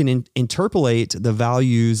software can interpolate the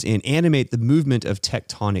values and animate the movement of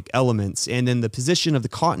tectonic elements. And then the position of the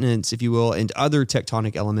continents, if you will, and other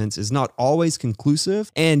tectonic elements is not always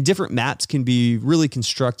conclusive. And different maps can be really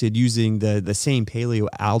constructed using the same paleo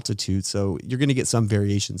altitude. So you're going to get some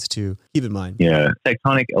variations too. Keep in mind. Yeah.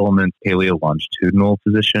 Tectonic elements, paleo-longitudinal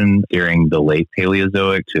position during the late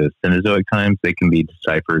Paleozoic to Cenozoic times, they can be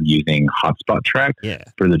deciphered using hotspot tracks. Yeah.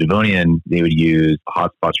 For the Devonian, they would use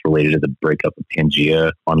hotspots related to the breakup of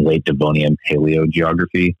Pangaea on late Devonian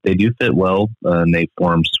paleogeography. They do fit well, and they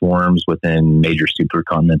form swarms within major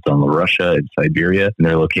supercontinents on Laurussia and Siberia, and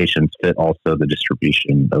their locations fit also the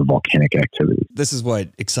distribution of volcanic activity. This is what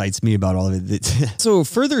excites me about all of it. So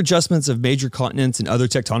further adjustments of major continents and other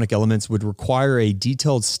tectonic elements would require a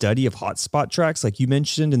detailed detailed study of hotspot tracks, like you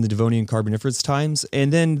mentioned, in the Devonian Carboniferous times.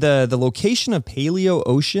 And then the location of paleo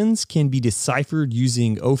oceans can be deciphered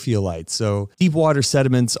using ophiolites. So deep water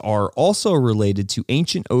sediments are also related to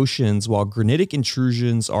ancient oceans, while granitic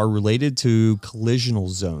intrusions are related to collisional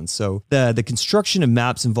zones. So the construction of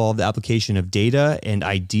maps involve the application of data and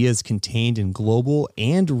ideas contained in global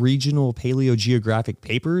and regional paleogeographic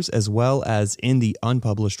papers, as well as in the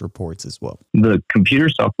unpublished reports as well. The computer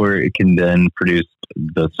software, it can then produce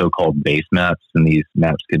the so-called base maps, and these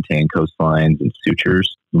maps contain coastlines and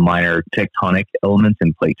sutures. Minor tectonic elements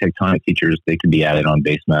and plate tectonic features, they can be added on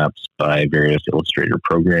base maps by various Illustrator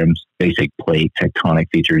programs. Basic plate tectonic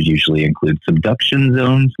features usually include subduction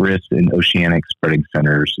zones, rifts, and oceanic spreading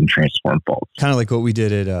centers and transform faults. Kind of like what we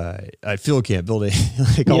did at Field Camp building,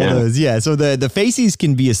 like all those. Yeah. So the facies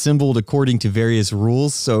can be assembled according to various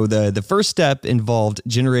rules. So the first step involved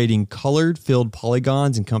generating colored filled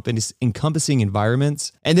polygons encompassing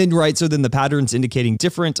environments. And then, so then the patterns indicating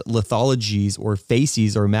different lithologies or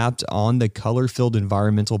facies are mapped on the color-filled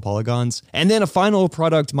environmental polygons. And then a final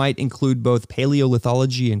product might include both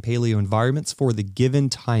paleolithology and paleoenvironments for the given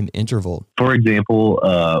time interval. For example,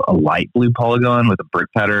 a light blue polygon with a brick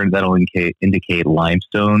pattern, that'll indicate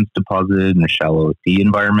limestones deposited in a shallow sea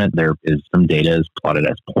environment. There is some data is plotted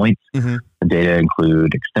as points. Mm-hmm. The data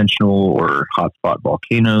include extensional or hotspot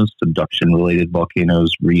volcanoes, subduction-related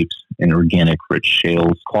volcanoes, reefs, and organic-rich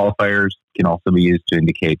shales. Qualifiers can also be used to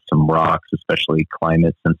indicate some rocks, especially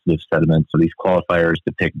climate-sensitive sediments. So these qualifiers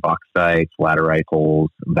depict bauxite, laterite holes,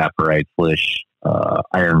 vaporite flysch,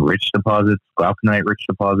 iron-rich deposits, glauconite-rich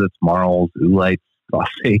deposits, marls, oolites,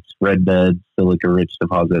 phosphates, red beds, silica-rich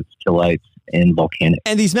deposits, chilites, and volcanic.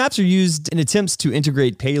 And these maps are used in attempts to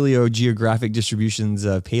integrate paleogeographic distributions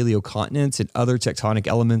of paleocontinents and other tectonic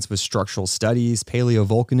elements with structural studies,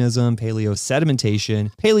 paleovolcanism,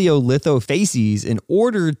 paleosedimentation, paleolithophases, in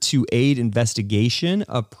order to aid investigation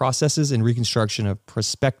of processes and reconstruction of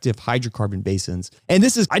prospective hydrocarbon basins. And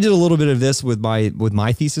I did a little bit of this with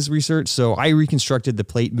my thesis research. So I reconstructed the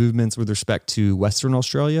plate movements with respect to Western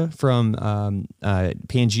Australia from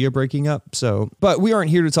Pangea breaking up. But we aren't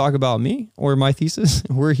here to talk about me or my thesis.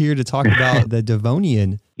 We're here to talk about the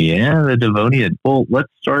Devonian. Yeah, the Devonian. Well,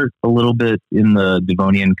 let's start a little bit in the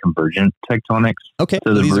Devonian convergent tectonics. Okay.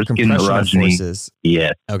 So the these are Variscan orogeny forces.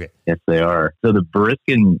 Yes. Okay. Yes, they are. So the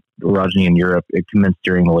Variscan orogeny in Europe, it commenced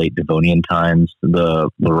during the late Devonian times. The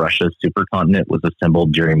Laurussia supercontinent was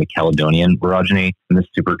assembled during the Caledonian orogeny, and this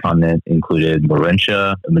supercontinent included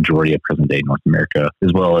Laurentia, a majority of present-day North America,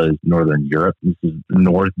 as well as northern Europe. This is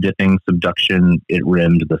north-dipping subduction. It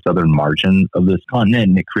rimmed the southern margin of this continent,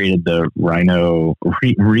 and it created the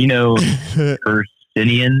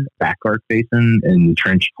Rhino-Hercynian back arc basin, and the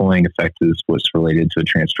trench pulling effect is what's related to a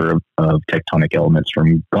transfer of tectonic elements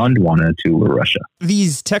from Gondwana to Laurussia.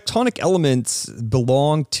 These tectonic elements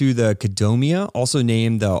belong to the Cadomia, also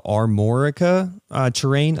named the Armorica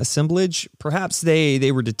terrain assemblage. Perhaps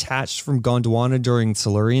they were detached from Gondwana during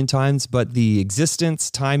Silurian times, but the existence,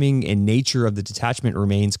 timing, and nature of the detachment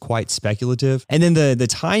remains quite speculative. And then the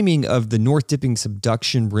timing of the north-dipping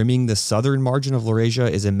subduction rimming the southern margin of Laurasia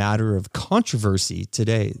is a matter of controversy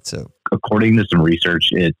today. So, according to some research,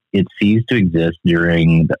 it ceased to exist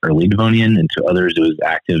during the early Devonian, and to others it was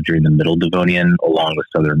active during the middle Devonian along the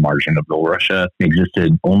southern margin of Laurussia. It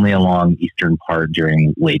existed only along eastern part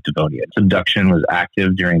during late Devonian. Subduction was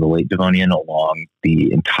active during the late Devonian along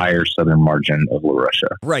the entire southern margin of Laurussia.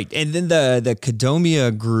 Right, and then the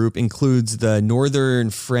Cadomia group includes the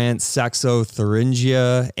northern France,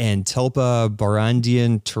 Saxo-Thuringia, and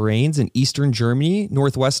Telpa-Barandian terrains in eastern Germany,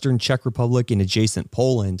 northwestern Czech Republic, and adjacent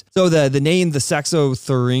Poland. So the name, the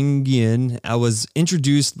Saxo-Thuringian, was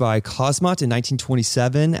introduced by Kosmat in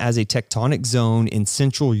 1927 as a tectonic zone in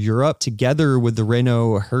Central Europe, together with the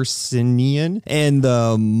Rheno-Hercynian and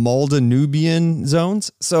the Moldanubian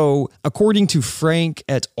zones. So according to Frank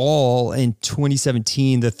et al. In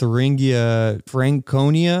 2017, the Thuringia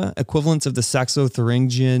Franconia equivalence of the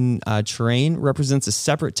Saxo-Thuringian terrain represents a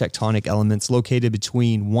separate tectonic elements located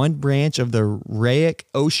between one branch of the Rheic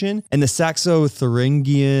Ocean and the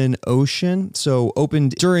Saxo-Thuringian Ocean, so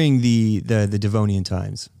opened during the Devonian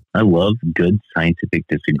times. I love good scientific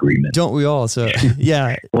disagreement. Don't we all? So,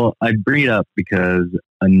 yeah. Well, I bring it up because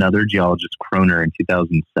another geologist, Kroner, in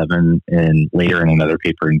 2007 and later in another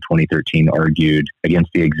paper in 2013 argued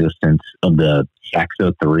against the existence of the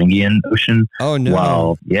Saxo-Thuringian Ocean. Oh, no.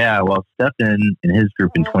 While Stefan and his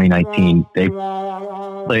group in 2019, they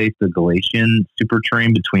placed the Galatian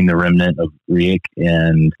superterrane between the remnant of Rheic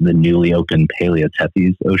and the newly opened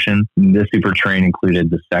Paleotethys Ocean. This superterrane included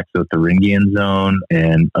the Saxo-Thuringian zone,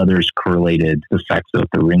 and others correlated the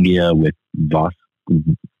Saxo-Thuringia with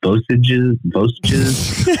Vosages,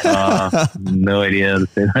 no idea how to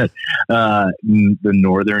say that. The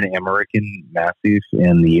Northern American Massif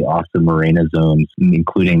and the Ossa Morena zones,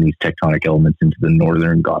 including these tectonic elements into the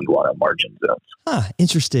Northern Gondwana margin zones.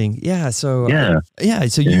 Interesting. Yeah. So So Yeah.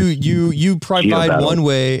 you provide Geobattle. one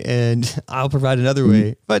way, and I'll provide another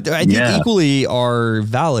way. But I think Yeah. equally are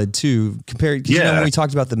valid too. Compared, 'cause, when we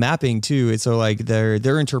talked about the mapping too, it's so like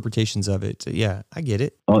their interpretations of it. Yeah, I get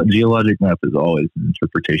it. Geologic map is always an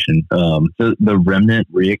interpretation. So the remnant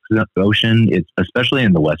Rio Ocean, it's especially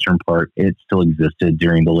in the western part, it still existed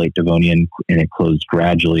during the late Devonian, and it closed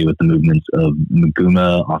gradually with the movements of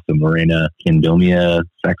Maguma, Ossa Morena, Candomia,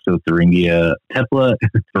 Saxo-Thuringia, Tepla,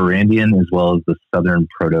 Varangian, as well as the southern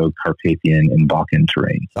Proto-Carpathian and Balkan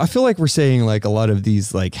terrain. I feel like we're saying like a lot of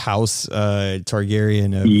these like House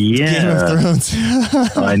Targaryen of Yeah. Game of Thrones.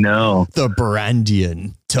 I know. The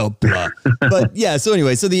Brandian. Topla. But yeah, so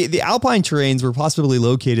anyway, so the Alpine terrains were possibly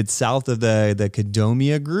located south of the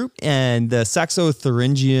Cadomia group, and the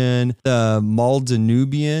Saxo-Thuringian, the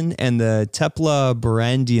Maldanubian, and the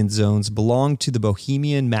Tepla-Barandian zones belong to the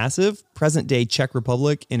Bohemian Massif, present-day Czech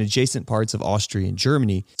Republic, and adjacent parts of Austria and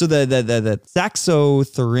Germany. So the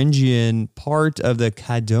Saxo-Thuringian part of the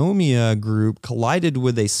Cadomia group collided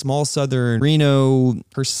with a small southern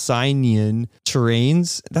Rhino-Persinian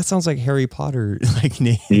terrains. That sounds like Harry Potter like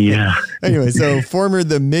name. Yeah. Anyway, so former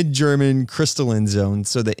the Mid-German crystalline zone,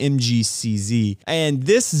 so the MGCZ. And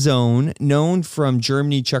this zone, known from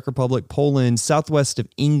Germany, Czech Republic, Poland, southwest of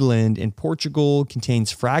England, and Portugal,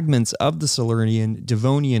 contains fragments of the Silurian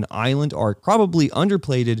Devonian island arc, probably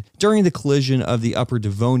underplated during the collision of the Upper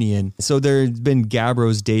Devonian. So there's been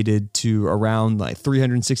gabbros dated to around like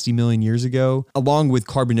 360 million years ago, along with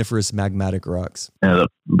Carboniferous magmatic rocks.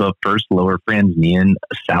 The first lower Franzenian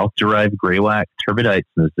south-derived greywack turbidites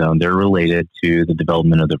in the zone, they're related to the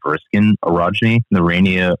development of the Variscan orogeny. The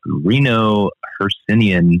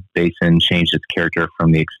Rhino-Hercynian basin changed its character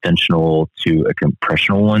from the extensional to a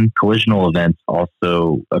compressional one. Collisional events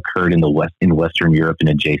also occurred in Western Europe and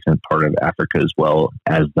adjacent part of Africa, as well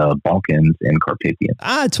as the Balkans and Carpathian.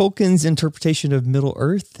 Tolkien's interpretation of Middle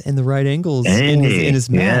Earth and the right angles in his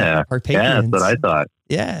map. Yeah, Carpathians. that's what I thought.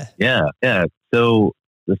 Yeah. So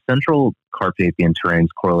the central Carpathian terrains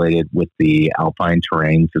correlated with the Alpine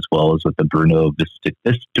terrains, as well as with the Bruno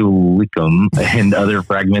Vistulicum and other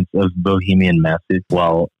fragments of Bohemian Massif,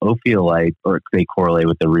 while ophiolite, or they correlate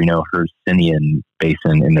with the Rhino-Hercynian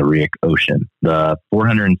basin in the Rheic Ocean. The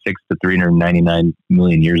 406 to 399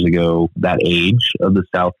 million years ago, that age of the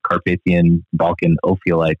South Carpathian Balkan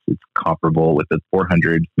ophiolites is comparable with the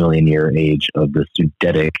 400 million year age of the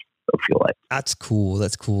Sudetic ophiolite. That's cool.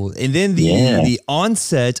 And then the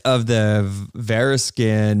onset of the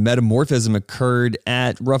Variscan metamorphism occurred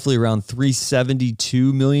at roughly around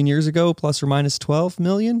 372 million years ago, plus or minus 12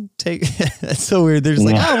 million. That's so weird. They're just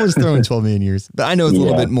like, we're just throwing 12 million years. But I know it's a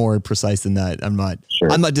little bit more precise than that. I'm not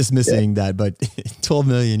dismissing that, but 12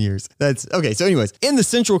 million years. That's okay. So anyways, in the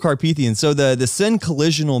Central Carpathian, so the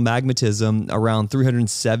syn-collisional magmatism around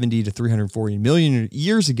 370 to 340 million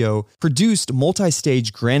years ago produced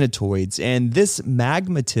multi-stage granitoids, and this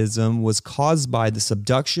magmatism was caused by the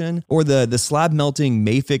subduction or the slab melting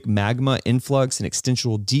mafic magma influx and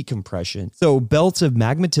extensional decompression. So belts of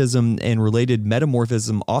magmatism and related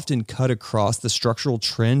metamorphism often cut across the structural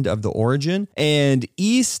trend of the origin. And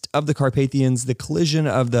east of the Carpathians, the collision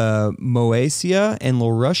of the Moesia and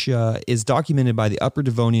Laurussia is documented by the Upper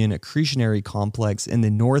Devonian accretionary complex in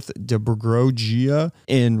the North Dobrogia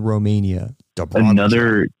in Romania.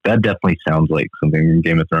 That definitely sounds like something in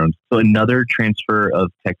Game of Thrones. So another transfer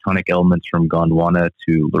of tectonic elements from Gondwana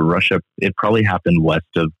to Laurussia, it probably happened west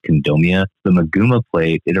of Candomia. The Maguma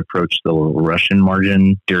plate, it approached the Laurussian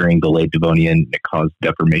margin during the late Devonian. It caused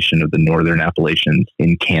deformation of the northern Appalachians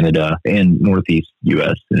in Canada and northeast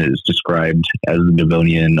U.S. And it is described as the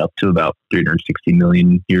Devonian up to about 360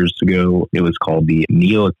 million years ago. It was called the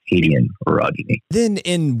Neo-Akkadian orogeny. Then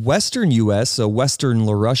in western U.S., so western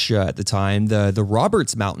Laurussia at the time, the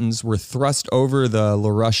Roberts Mountains were thrust over the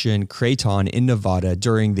Laurussian Craton in Nevada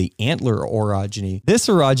during the Antler orogeny. This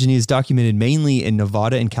orogeny is documented mainly in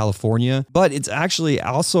Nevada and California, but it's actually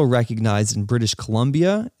also recognized in British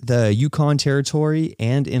Columbia, the Yukon Territory,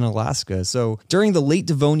 and in Alaska. So during the late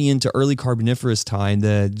Devonian to early Carboniferous time,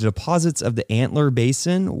 the deposits of the Antler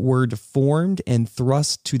Basin were deformed and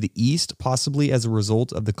thrust to the east, possibly as a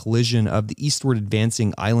result of the collision of the eastward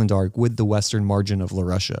advancing island arc with the western margin of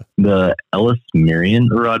Laurussia. The Ellesmerian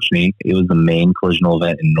orogeny. It was the main collisional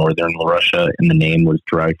event in northern Russia, and the name was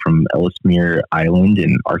derived from Ellesmere Island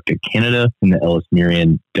in Arctic Canada. In the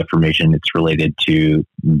Ellesmerian deformation, it's related to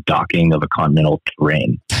docking of a continental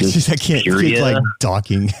terrain. I can't think like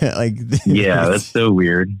docking. Like yeah, that's so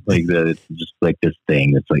weird. Like just like this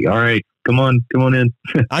thing. It's like, all right, come on in.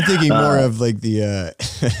 I'm thinking more of like the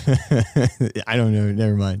I don't know.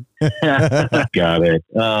 Never mind. Got it.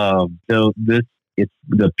 So it's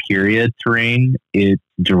the period terrain. It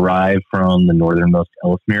derived from the northernmost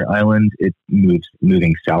Ellesmere Island. It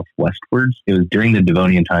moving southwestwards. It was during the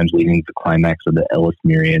Devonian times, leading to the climax of the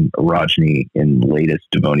Ellesmerian orogeny in latest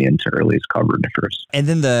Devonian to earliest Carboniferous. And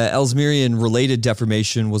then the Ellesmerian related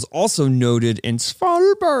deformation was also noted in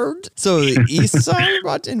Svalbard. So East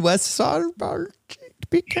Svalbard and West Svalbard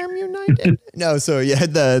became united. No, so yeah,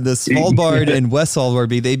 the Svalbard and West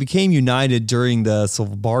Svalbard, they became united during the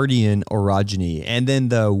Svalbardian orogeny. And then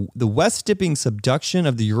the west dipping subduction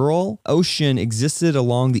of the Ural Ocean existed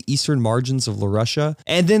along the eastern margins of Laurussia.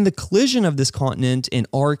 And then the collision of this continent and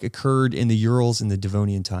arc occurred in the Urals in the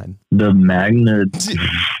Devonian time. The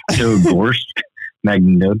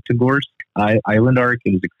Magnitogorsk island arc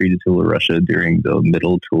is accreted to Laurussia during the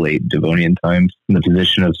middle to late Devonian times. And the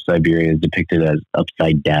position of Siberia is depicted as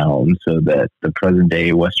upside down, so that the present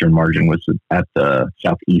day western margin was at the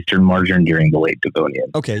southeastern margin during the late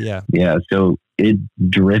Devonian. Okay, yeah. Yeah, so it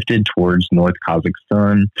drifted towards North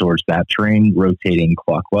Kazakhstan, towards that terrain, rotating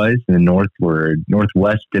clockwise. And the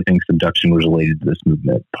northwest dipping subduction was related to this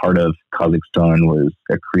movement. Part of Kazakhstan was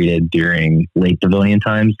accreted during late Devonian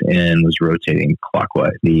times and was rotating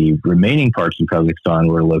clockwise. The remaining parts of Kazakhstan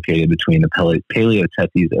were located between the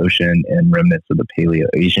Paleo-Tethys Ocean and remnants of the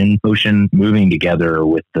Paleo-Asian Ocean, moving together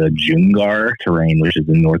with the Jungar terrain, which is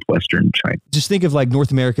in northwestern China. Just think of like North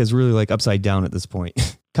America is really like upside down at this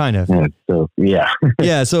point. Kind of. Yeah.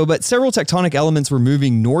 But several tectonic elements were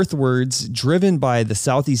moving northwards, driven by the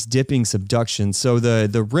southeast dipping subduction. So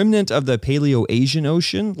the remnant of the Paleo-Asian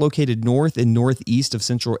Ocean, located north and northeast of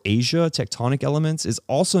Central Asia, tectonic elements, is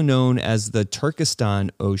also known as the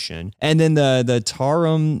Turkestan Ocean. And then the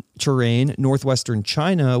Tarim terrain, northwestern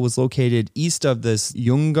China, was located east of this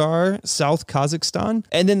Yungar, South Kazakhstan.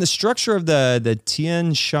 And then the structure of the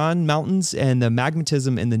Tian Shan Mountains and the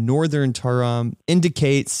magmatism in the northern Tarim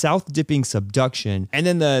indicate south dipping subduction. And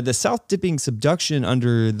then the south dipping subduction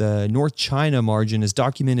under the North China margin is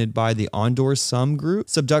documented by the Ondor Sum Group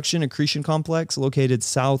subduction accretion complex located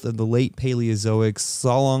south of the late Paleozoic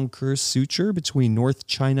Salonkur Suture between North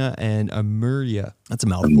China and Amuria. That's a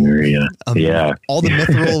mouthful. Amuria. Yeah. All the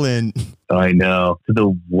mithril and... I know. So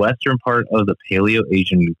the western part of the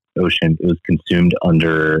Paleo-Asian Ocean, it was consumed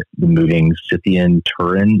under the moving Scythian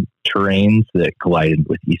terrains that collided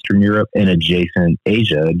with Eastern Europe and adjacent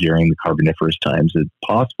Asia during the Carboniferous times. It's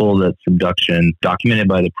possible that subduction, documented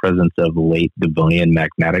by the presence of late Devonian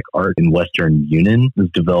magmatic art in Western Yunnan, was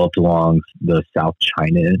developed along the South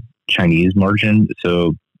Chinese margin.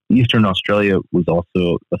 So Eastern Australia was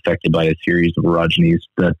also affected by a series of orogenies.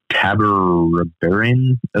 The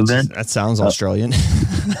Tabarabarian event. That sounds Australian.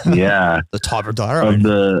 Yeah. The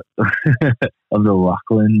Tabarabarian. Of the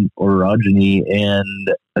Lachlan orogeny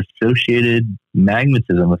and associated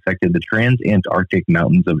magmatism affected the trans-Antarctic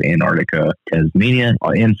mountains of Antarctica, Tasmania,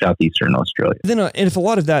 and southeastern Australia. Then, and if a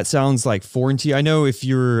lot of that sounds like foreign to you, I know if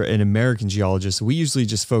you're an American geologist, we usually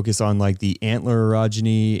just focus on like the antler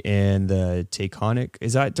orogeny and the taconic.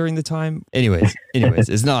 Is that during the time? Anyways,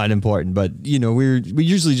 it's not important, but we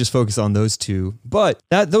usually just focus on those two. But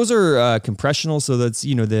those are compressional, so that's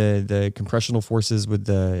the compressional forces with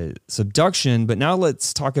the subduction. But now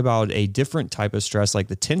let's talk about a different type of stress, like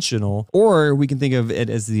the tensional, or we can think of it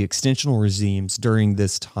as the extensional regimes during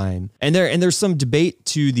this time. And there's some debate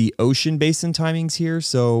to the ocean basin timings here.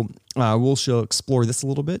 So we'll explore this a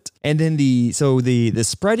little bit. And then the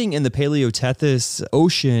spreading in the Paleo-Tethys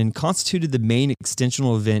Ocean constituted the main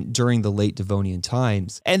extensional event during the late Devonian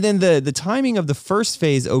times. And then the timing of the first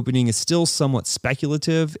phase opening is still somewhat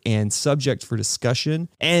speculative and subject for discussion.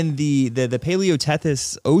 And the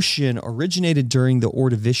Paleo-Tethys Ocean originated during the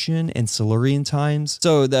Ordovician and Silurian times.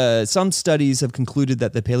 So some studies have concluded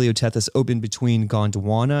that the Paleo-Tethys opened between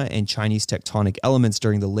Gondwana and Chinese tectonic elements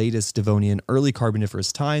during the latest Devonian early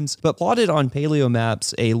Carboniferous times. but plotted on paleo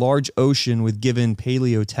maps, a large ocean with given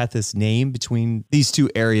Paleotethys name between these two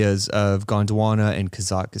areas of Gondwana and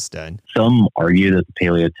Kazakhstan. Some argue that the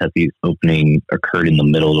Paleotethys opening occurred in the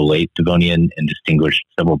middle of the late Devonian and distinguished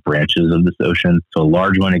several branches of this ocean. So a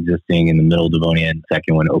large one existing in the middle Devonian,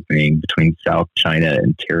 second one opening between South China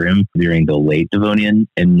and Tarim during the late Devonian,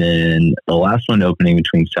 and then the last one opening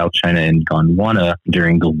between South China and Gondwana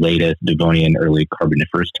during the latest Devonian early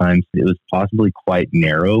Carboniferous times. It was possibly quite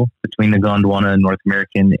narrow between the Gondwana North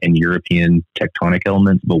American and European tectonic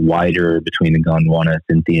elements, but wider between the Gondwana,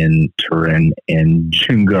 Scythian, Turan, and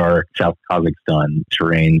Jungar, South Kazakhstan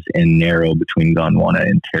terrains, and narrow between Gondwana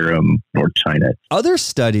and Tarim, North China. Other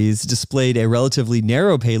studies displayed a relatively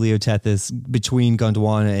narrow Paleotethys between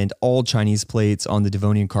Gondwana and all Chinese plates on the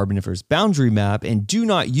Devonian Carboniferous boundary map and do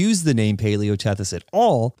not use the name Paleotethys at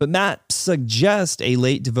all, but maps suggest a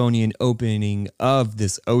late Devonian opening of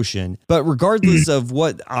this ocean. But regardless of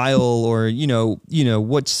what aisle or,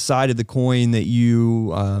 which side of the coin that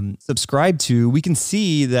you subscribe to, we can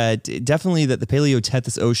see that definitely that the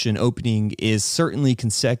Paleotethys ocean opening is certainly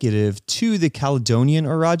consecutive to the Caledonian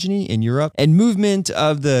orogeny in Europe and movement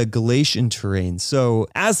of the Galatian terrain. So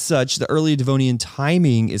as such, the early Devonian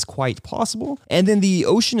timing is quite possible. And then the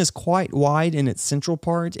ocean is quite wide in its central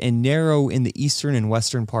part and narrow in the eastern and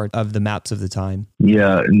western part of the maps of the time.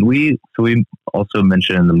 Yeah, and we also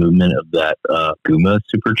mentioned the movement of that Guma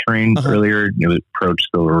superterrain earlier. It approached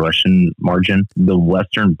the Russian margin. The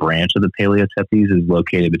western branch of the Paleotethys is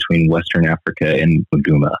located between Western Africa and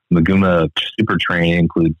Maguma. Maguma superterrain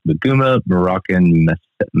includes Maguma, Moroccan,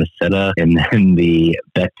 Meseta, and then the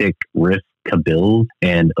Betic Rift, Kabyle,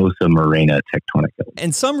 and Osa Morena tectonic elements.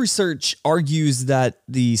 And some research argues that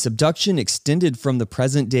the subduction extended from the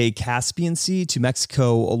present-day Caspian Sea to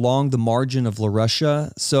Mexico along the margin of La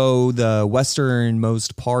Russia, so the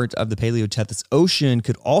westernmost part of the Paleotethys Ocean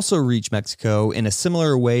could also reach Mexico in a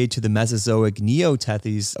similar way to the Mesozoic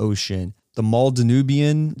Neotethys Ocean. The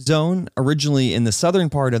Maldanubian zone, originally in the southern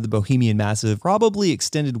part of the Bohemian Massif, probably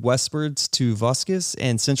extended westwards to Vosges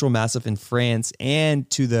and Central Massif in France and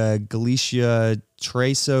to the Galicia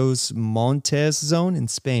Traisos Montes zone in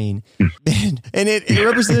Spain. And it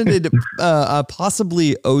represented a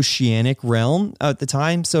possibly oceanic realm at the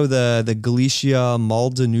time. So the Galicia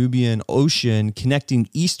Maldanubian Ocean connecting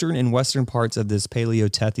eastern and western parts of this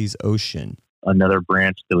Paleotethys Ocean. Another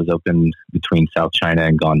branch that was opened between South China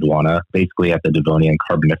and Gondwana, basically at the Devonian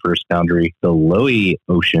Carboniferous boundary. The Loei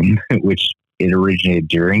Ocean, which it originated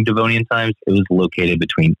during Devonian times, it was located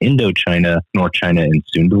between Indochina, North China, and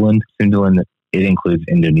Sundaland. Sundaland, it includes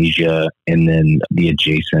Indonesia and then the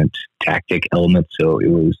adjacent tactic elements. So it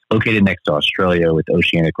was located next to Australia with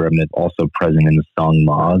oceanic remnants also present in the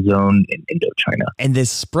Sangma zone in Indochina. And this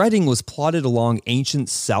spreading was plotted along ancient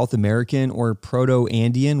South American or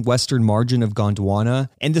Proto-Andean western margin of Gondwana.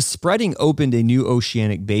 And the spreading opened a new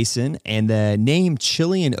oceanic basin, and the name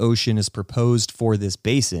Chilean Ocean is proposed for this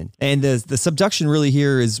basin. And the subduction really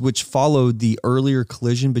here is which followed the earlier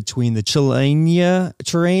collision between the Chilenia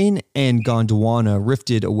terrain and Gondwana,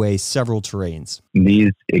 rifted away several terrains.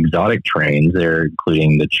 These exotic terrains, they're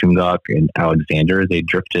including the Chungok and Alexander, they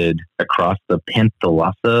drifted across the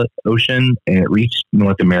Panthalassa Ocean and it reached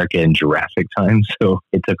North America in Jurassic time. So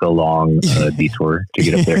it took a long detour to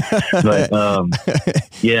get up there. But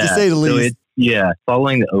yeah, to say the least.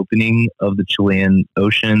 Following the opening of the Chilean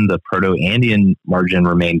Ocean, the Proto-Andean margin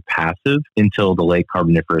remained passive until the late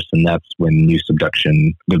Carboniferous, and that's when new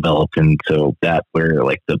subduction developed. And so that where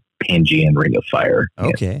like the Pangean Ring of Fire.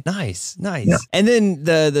 Okay, nice. Yeah. And then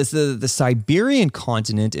the Siberian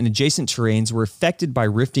continent and adjacent terrains were affected by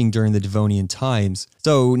rifting during the Devonian times.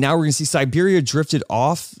 So now we're going to see Siberia drifted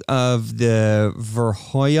off of the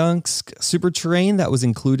Verkhoyansk superterrain that was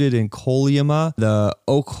included in Kolyma, the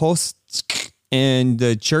Okhotsk, and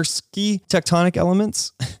the Chersky tectonic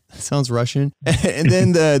elements. Sounds Russian. And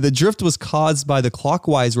then the drift was caused by the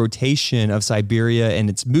clockwise rotation of Siberia and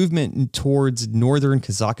its movement towards northern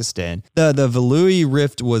Kazakhstan. The Valui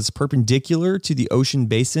rift was perpendicular to the ocean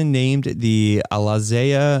basin named the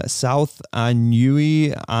Alazaya South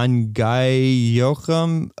Anui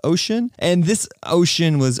Angayokhem Ocean. And this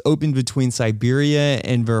ocean was opened between Siberia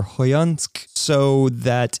and Verkhoyansk so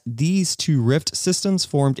that these two rift systems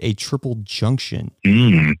formed a triple junction.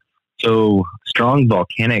 So strong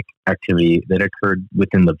volcanic activity that occurred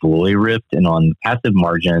within the Vloi Rift and on passive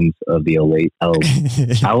margins of the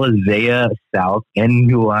Alazaya South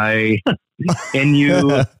NU Ocean.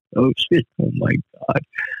 Oh my God.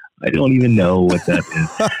 I don't even know what that is.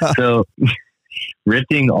 So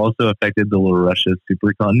rifting also affected the Little Russia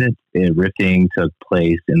supercontinent. Rifting took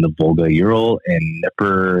place in the Volga-Ural and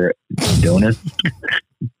Dnieper Donetsk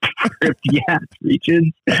Pripyat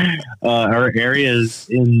regions are areas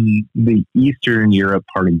in the Eastern Europe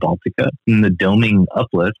part of Baltica. In the doming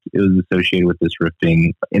uplift, it was associated with this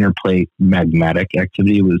rifting. Interplate magmatic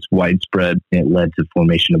activity was widespread. It led to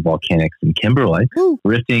formation of volcanics and kimberlite.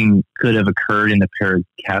 Rifting could have occurred in the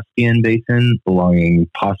Para-Caspian basin, belonging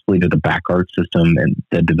possibly to the Back-Arc system, and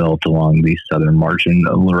that developed along the southern margin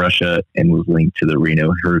of Russia and was linked to the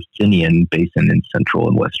Rhino-Hercynian basin in Central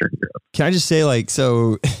and Western Europe. Can I just say, like,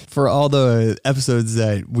 so for all the episodes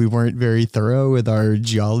that we weren't very thorough with our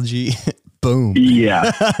geology, boom.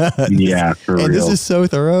 Yeah. Yeah, for real. And this is so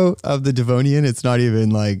thorough of the Devonian. It's not even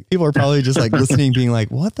like, people are probably just like listening, being like,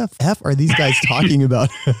 what the F are these guys talking about?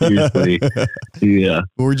 Seriously. Yeah.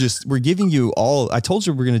 We're giving you all, I told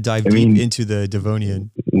you we're going to dive deep into the Devonian.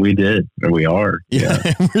 We did, or we are. Yeah.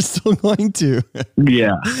 And we're still going to.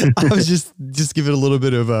 Yeah. I was just give it a little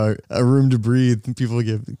bit of a room to breathe and people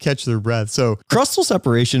catch their breath. So crustal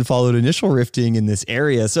separation followed initial rifting in this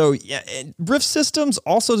area. So yeah, rift systems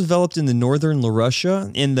also developed in the northern Laurussia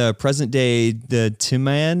in the present day, the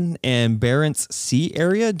Timan and Barents Sea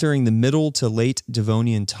area during the middle to late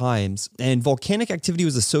Devonian times. And volcanic activity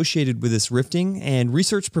was associated with this rifting, and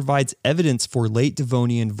research provides evidence for late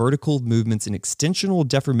Devonian vertical movements and extensional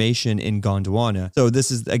deformation in Gondwana. So this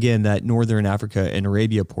is, again, that northern Africa and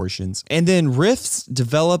Arabia portions. And then rifts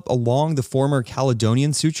develop along the former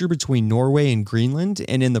Caledonian suture between Norway and Greenland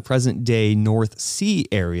and in the present day North Sea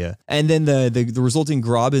area. And then the resulting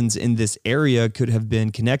grabens in this area could have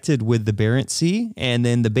been connected with the Barents Sea, and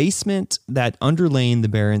then the basement that underlain the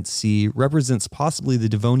Barents Sea represents possibly the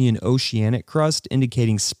Devonian oceanic crust,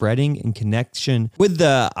 indicating spreading in connection with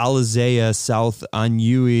the Alizea South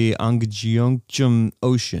Anhui Angjiongchum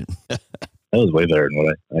Ocean. That was way better than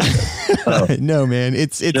what I said. No, man,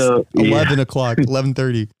 it's so, 11 o'clock,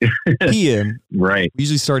 11:30 p.m. Right. We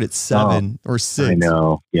usually start at 7 or 6. I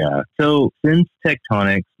know. Yeah. So since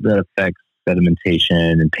tectonics that affects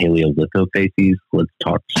sedimentation and paleolithophases, let's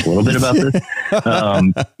talk just a little bit about this.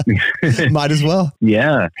 Might as well.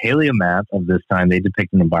 Yeah. Paleomap of this time, they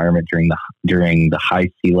depict an environment during the high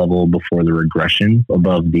sea level before the regression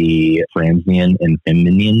above the Franznian and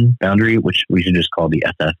Fiminian boundary, which we should just call the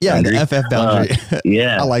FF boundary. The FF boundary.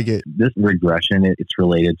 Yeah. I like it. This regression, it's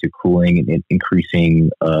related to cooling and increasing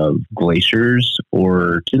of glaciers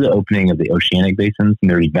or to the opening of the oceanic basins. And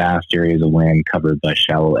there's vast areas of land covered by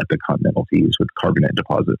shallow epicontinental seas with carbonate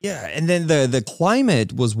deposits. Yeah, and then the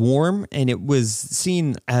climate was warm, and it was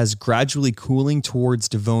seen as gradually cooling towards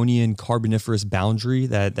Devonian Carboniferous boundary,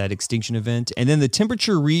 that extinction event. And then the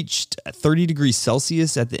temperature reached 30 degrees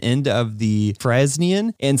Celsius at the end of the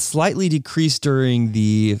Franznian and slightly decreased during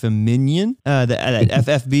the Fiminian, that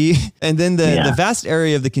FFB. And then the vast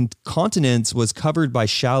area of the continents was covered by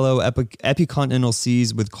shallow epicontinental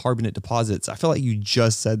seas with carbonate deposits. I feel like you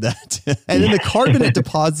just said that. And then the carbonate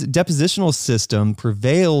depositional system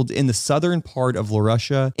prevailed in the southern part of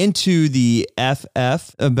Laurussia into the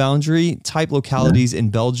FF boundary type localities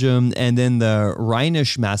in Belgium, and then the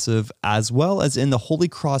Rhinish Massif, as well as in the Holy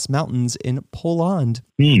Cross Mountains in Poland.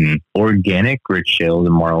 Organic rich shales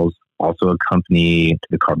and marls also accompany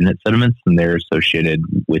the carbonate sediments, and they're associated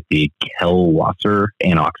with the Kellwasser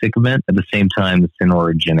anoxic event. At the same time, the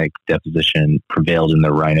synorogenic deposition prevailed in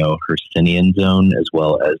the Rhino-Hercynian zone, as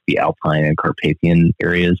well as the Alpine and Carpathian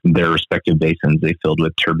areas. Their respective basins, they filled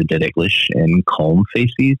with turbiditic and calm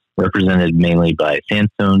facies, represented mainly by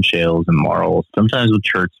sandstone, shales, and marls, sometimes with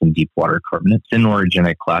cherts and deep water carbonate.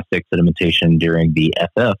 Synorogenic clastic sedimentation during the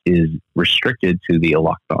FF is restricted to the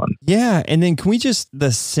Alokton. Yeah, and then can we just, the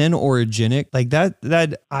synorogenic, like that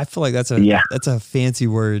I feel like that's a fancy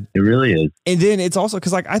word. It really is. And then it's also,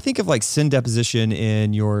 because like I think of like syn deposition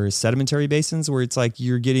in your sedimentary basins, where it's like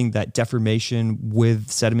you're getting that deformation with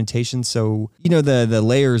sedimentation. So, you know, the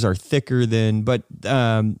layers are thicker than, but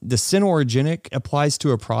the synorogenic applies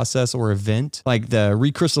to a process or event like the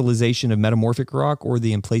recrystallization of metamorphic rock or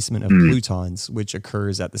the emplacement of plutons, which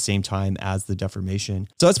occurs at the same time as the deformation.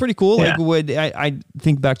 So that's pretty cool. Like I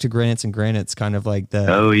think back to granites and granites, kind of like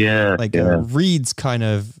the Reed's kind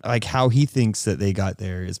of like how he thinks that they got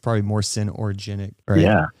there is probably more synorogenic. Right?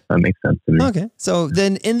 Yeah, that makes sense to me. Okay, so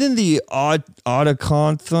then the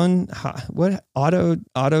autochthon, what autochthon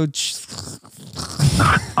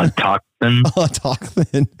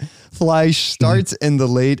Fleisch starts in the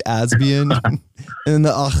late Asbian, and then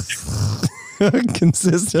the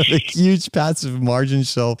consists of a huge passive margin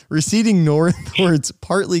shelf receding northwards,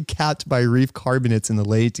 partly capped by reef carbonates in the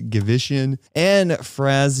late Gavitian and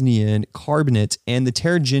Frasnian carbonate, and the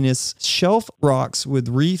terrigenous shelf rocks with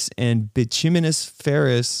reefs and bituminous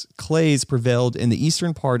ferrous clays prevailed in the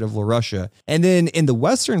eastern part of Laurussia. And then in the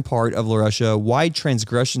western part of Laurussia, wide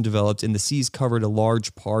transgression developed and the seas covered a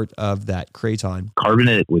large part of that craton.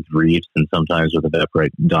 Carbonate with reefs and sometimes with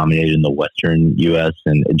evaporite dominated in the western U.S.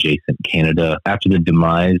 and adjacent Canada. After the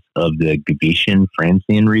demise of the Gavitian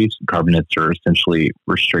Francian reefs, carbonates are essentially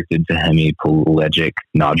restricted to hemipelagic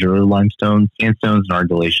nodular limestones. Sandstones and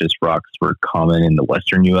argillaceous rocks were common in the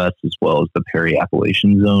western U.S. as well as the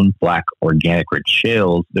Peri-Appalachian zone. Black organic rich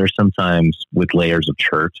shales, they're sometimes with layers of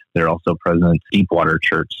chert. They're also present deep water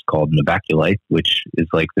cherts called novaculite, which is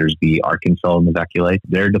like there's the Arkansas novaculite.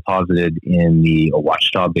 They're deposited in the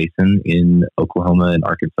Ouachita Basin in Oklahoma and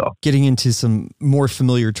Arkansas. Getting into some more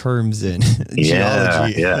familiar terms in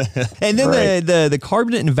geology. Yeah. And then the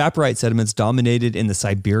carbonate and evaporite sediments dominated in the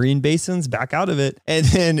Siberian basins, back out of it, and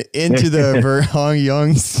then into the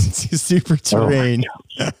Verhangyang super terrain.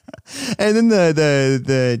 And then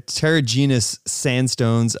the terrigenous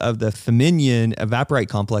sandstones of the Feminian evaporite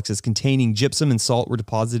complexes containing gypsum and salt were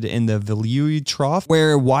deposited in the Vilui Trough,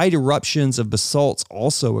 where wide eruptions of basalts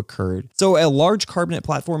also occurred. So a large carbonate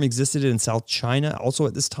platform existed in South China also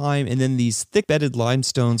at this time, and then these thick-bedded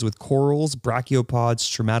limestones with corals, brachiopods,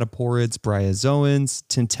 stromatoporids, bryozoans,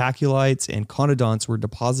 tentaculites, and conodonts were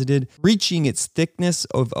deposited, reaching its thickness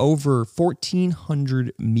of over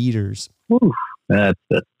 1,400 meters. Oof.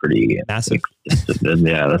 That's pretty massive.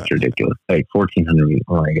 Yeah, that's ridiculous. Like 1,400 meters.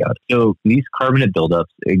 Oh my God. So these carbonate buildups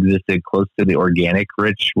existed close to the organic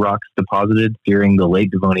rich rocks deposited during the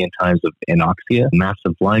late Devonian times of anoxia.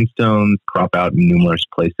 Massive limestones crop out in numerous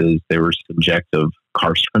places. They were subject of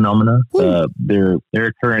karst phenomena. Their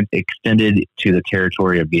occurrence extended to the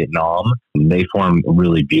territory of Vietnam. They form a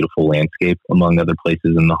really beautiful landscape, among other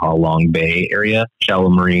places in the Ha Long Bay area. Shallow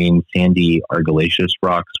marine, sandy, argillaceous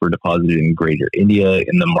rocks were deposited in Greater India,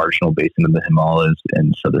 in the marginal basin of the Himalayas,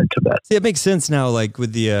 and southern Tibet. See, it makes sense now, like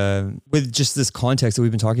with the with just this context that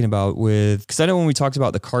we've been talking about with, because I know when we talked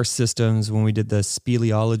about the karst systems, when we did the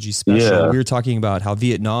speleology special, we were talking about how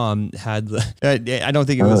Vietnam had, I don't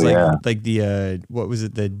think it was like the, what was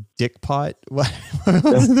it, the dick pot? What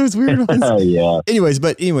those weird ones?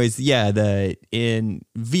 Anyways, yeah, in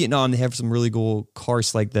Vietnam they have some really cool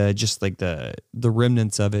karst, like the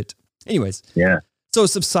remnants of it. Anyways, so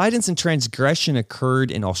subsidence and transgression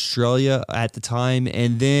occurred in Australia at the time,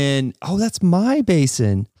 and then that's my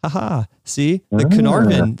basin. Haha. See, the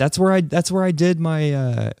Carnarvon. That's where I did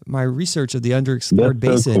my my research of the underexplored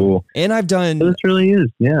basin. So cool. And I've done. This really is,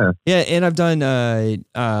 yeah. And I've done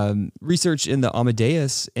research in the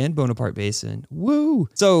Amadeus and Bonaparte Basin. Woo!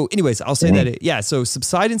 So, anyways, I'll say that. So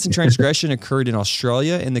subsidence and transgression occurred in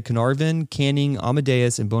Australia in the Carnarvon, Canning,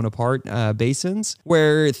 Amadeus, and Bonaparte basins,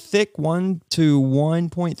 where thick 1 to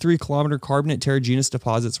 1.3 kilometer carbonate terrigenous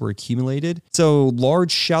deposits were accumulated. So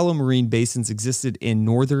large shallow marine basins existed in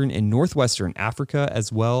northern and northwestern Africa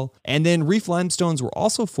as well. And then reef limestones were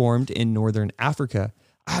also formed in northern Africa.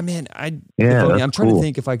 I'm trying to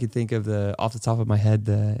think if I could think of off the top of my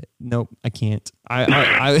head, nope, I can't.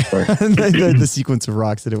 The sequence of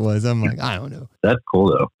rocks that it was, I'm like, I don't know. That's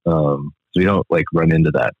cool though. So we don't like run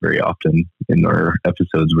into that very often in our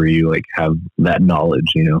episodes where you like have that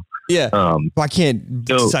knowledge, you know? Yeah. I can't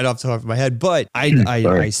decide off the top of my head, but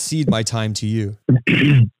I cede my time to you.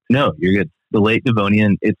 No, you're good. The late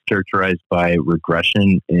Devonian, it's characterized by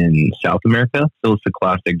regression in South America.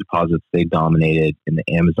 Siliciclastic deposits, they dominated in the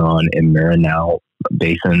Amazon and Maranhão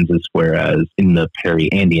basins, as whereas in the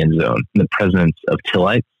Peri-Andean zone, the presence of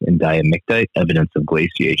tillites and diamictite, evidence of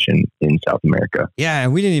glaciation in South America. Yeah,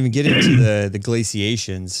 and we didn't even get into the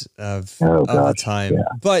glaciations of the time. Yeah.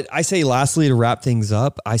 But I say lastly, to wrap things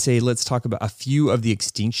up, let's talk about a few of the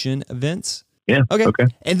extinction events. Yeah. Okay.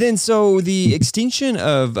 And then, so the extinction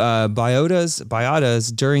of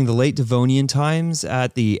biotas during the late Devonian times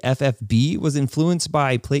at the FFB was influenced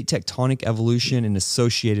by plate tectonic evolution and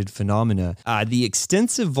associated phenomena. The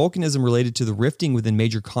extensive volcanism related to the rifting within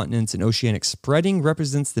major continents and oceanic spreading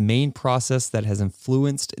represents the main process that has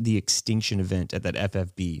influenced the extinction event at that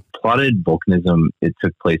FFB. Plotted volcanism, it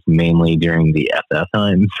took place mainly during the FF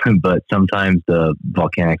times, but sometimes the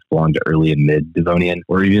volcanics belong to early and mid Devonian,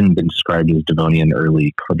 or even been described as Devonian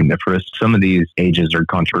early Carboniferous. Some of these ages are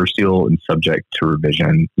controversial and subject to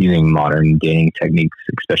revision using modern dating techniques,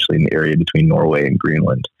 especially in the area between Norway and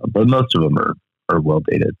Greenland. But most of them are well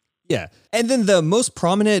dated. Yeah. And then the most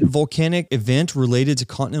prominent volcanic event related to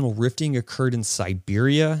continental rifting occurred in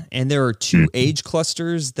Siberia. And there are two age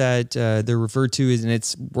clusters that they're referred to, and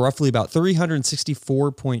it's roughly about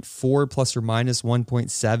 364.4 plus or minus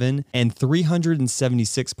 1.7 and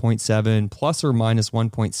 376.7 plus or minus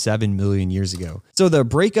 1.7 million years ago. So the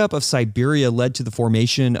breakup of Siberia led to the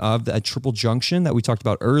formation of a triple junction that we talked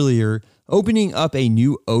about earlier, opening up a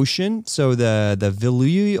new ocean. So the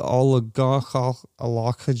Viliy Oligocene,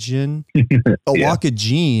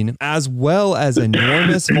 as well as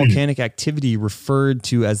enormous volcanic activity referred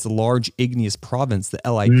to as the Large Igneous Province, the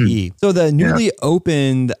LIP. So the newly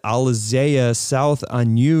opened Alizea South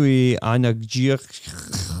Anui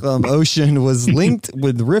Ocean was linked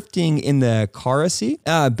with rifting in the Kara Sea,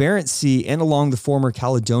 Barents Sea, and along the former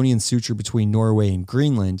Caledonian Suture between Norway and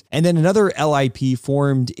Greenland. And then another LIP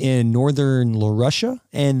formed in northern Laurussia,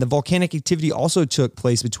 and the volcanic activity also took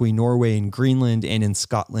place between Norway and Greenland and in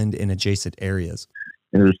Scotland and adjacent areas.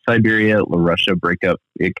 And the Siberia-Laurussia breakup,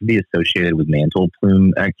 it can be associated with mantle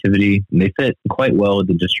plume activity. And they fit quite well with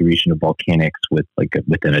the distribution of volcanics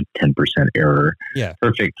within a 10% error. Yeah.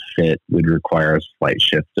 Perfect fit would require a slight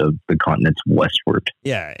shift of the continents westward.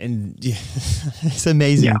 Yeah, and it's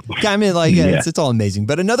amazing. Yeah. I mean, it's all amazing.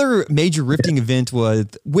 But another major rifting event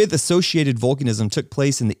with associated volcanism took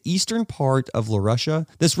place in the eastern part of Laurussia.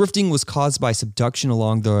 This rifting was caused by subduction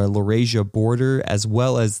along the Laurasia border, as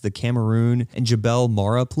well as the Cameroon and Jebel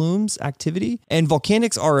Mara plumes activity. And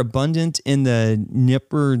volcanics are abundant in the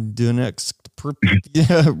Dnepr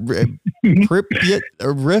Pripyat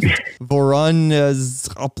Rift, Voronezh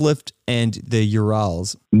Uplift, and the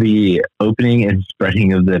Urals. The opening and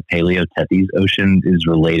spreading of the Paleo-Tethys Ocean is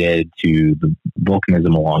related to the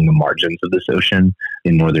volcanism along the margins of this ocean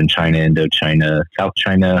in northern China, Indochina, South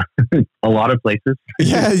China, a lot of places.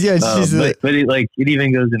 Yeah. But it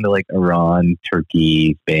even goes into like Iran,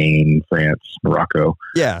 Turkey, Spain, France, Morocco.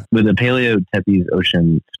 Yeah. With the Paleo-Tethys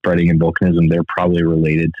Ocean spreading in volcanism, they're probably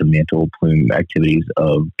related to mantle plume activities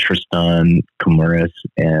of Tristan, Camurus,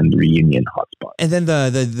 and Reunion hotspot. And then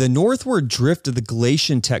the northward drift of the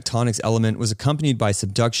Galatian tectonics element was accompanied by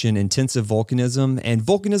subduction, intensive volcanism, and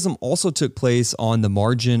volcanism also took place on the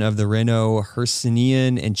margin of the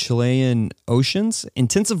Rheno-Hercynian and Chilean oceans.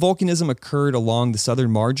 Intensive volcanism occurred along the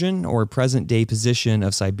southern margin or present-day position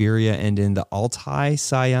of Siberia and in the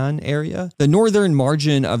Altai-Sayan area. The northern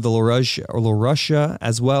margin of the Laurussia,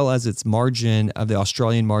 as well as its margin of the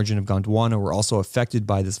Australian margin of Gondwana, were also affected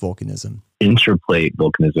by this volcanism. Intraplate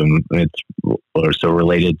volcanism, it's also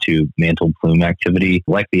related to mantle plume activity,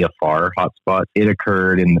 like the Afar hotspot. It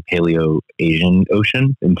occurred in the Paleo-Asian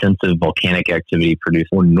Ocean. Intensive volcanic activity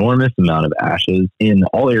produced an enormous amount of ashes in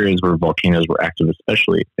all areas where volcanoes were active,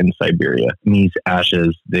 especially in Siberia. And these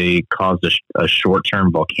ashes, they caused a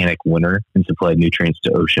short-term volcanic winter and supplied nutrients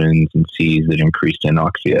to oceans and seas that increased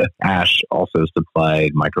anoxia. Ash also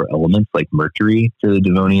supplied microelements like mercury to the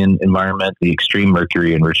Devonian environment. The extreme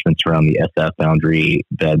mercury enrichments around the SF boundary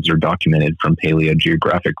beds are documented from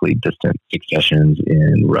paleogeographically distant successions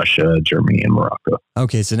in Russia, Germany, and Morocco.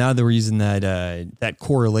 Okay, so now that we're using that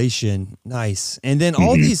correlation, nice. And then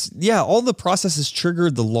all the processes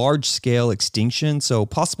triggered the large-scale extinction. So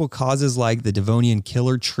possible causes like the Devonian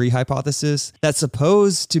killer tree hypothesis, that's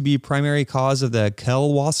supposed to be primary cause of the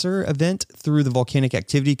Kellwasser event through the volcanic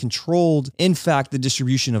activity, controlled, in fact, the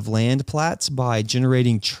distribution of land plats by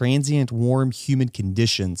generating transient warm humid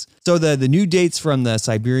conditions. So the new dates from the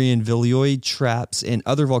Siberian Viliy traps and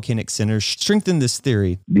other volcanic centers strengthen this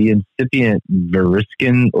theory. The incipient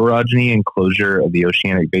Variscan orogeny and closure of the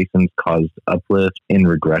oceanic basins caused uplift and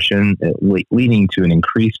regression, leading to an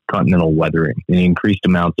increased continental weathering, and increased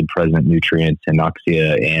amounts of present nutrients,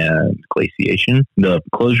 anoxia, and glaciation. The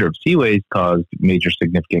closure of seaways caused major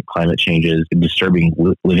significant climate changes and disturbing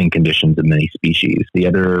living conditions of many species. The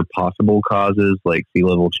other possible causes, like sea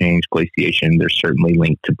level change, glaciation, they're certainly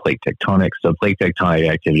linked to plate tectonics. So plate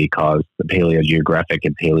tectonic activity caused the paleogeographic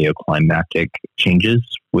and paleoclimatic changes,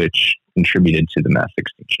 which contributed to the mass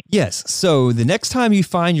extinction. Yes. So the next time you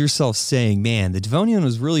find yourself saying, man, the Devonian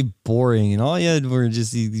was really boring and all you had were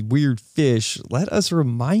just these weird fish, let us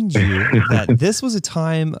remind you that this was a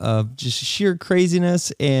time of just sheer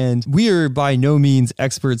craziness, and we are by no means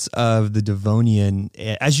experts of the Devonian.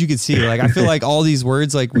 As you can see, I feel like all these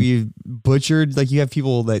words we've butchered. You have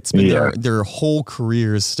people that spend their whole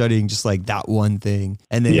careers studying just that one thing.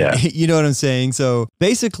 And then, you know what I'm saying? So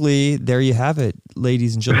basically, there you have it,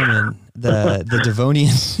 ladies and gentlemen. the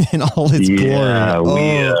Devonian in all its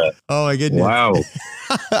glory. Oh my goodness! Wow.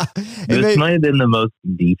 This might have been the most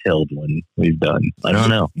detailed one we've done. I don't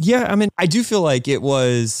know. Yeah, I mean, I do feel like it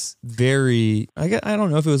was very, I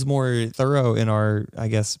don't know if it was more thorough in our, I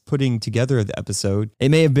guess, putting together the episode. It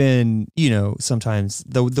may have been, sometimes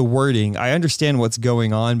the wording, I understand what's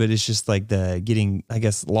going on, but it's just like the getting, I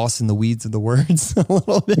guess, lost in the weeds of the words a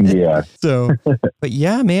little bit. Yeah. So, but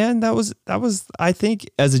yeah, man, that was, I think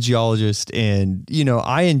as a geologist and,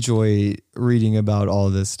 I enjoy reading about all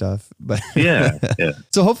of this stuff, but yeah.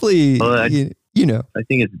 So hopefully, well, I think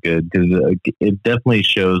it's good because it definitely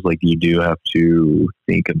shows like you do have to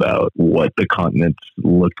think about what the continents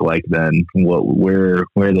looked like then, where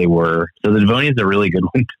they were. So the Devonians are a really good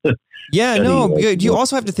one to Yeah, study, no, like, you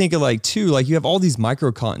also have to think of like too, like you have all these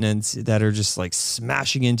microcontinents that are just like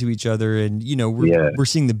smashing into each other, and we're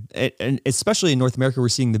seeing and especially in North America, we're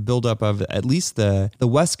seeing the buildup of at least the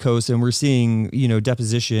West Coast, and we're seeing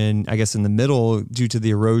deposition, I guess, in the middle due to the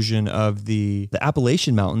erosion of the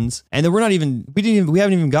Appalachian Mountains, and then we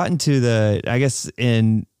haven't even gotten to the, I guess,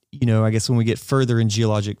 when we get further in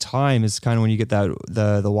geologic time is kind of when you get that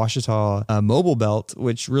the Ouachita mobile belt,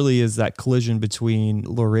 which really is that collision between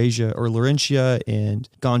Laurentia and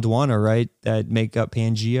Gondwana, right? That make up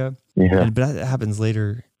Pangea. Yeah. But that happens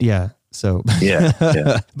later. Yeah. So yeah.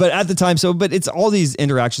 But at the time, but it's all these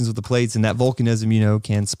interactions with the plates, and that volcanism,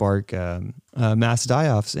 can spark mass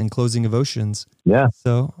die-offs and closing of oceans. Yeah.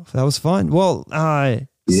 So that was fun. Well,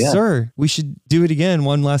 sir, we should do it again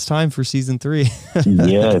one last time for season 3.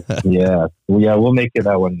 Yes. Yeah. We'll make it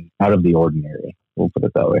that one out of the ordinary. We'll put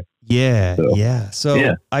it that way. Yeah.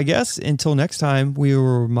 So I guess until next time, we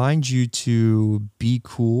will remind you to be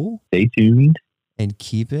cool. Stay tuned. And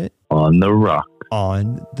keep it on the rock.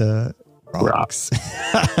 On the rocks.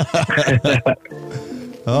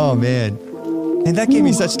 Oh, man. And that gave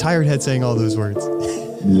me such tired head saying all those words.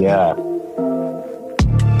 Yeah.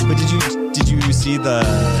 But did you see at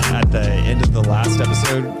the end of the last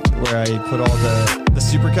episode where I put all the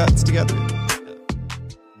supercuts together?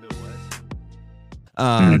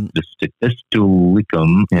 The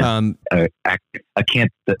statisticum. I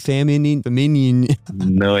can't. Famine.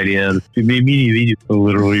 No idea.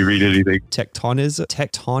 Literally read anything. Tectonism.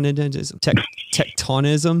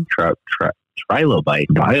 Trilobite.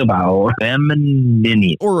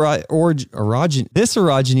 Feminine. Orogeny. This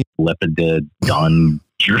orogeny. Lepidodon.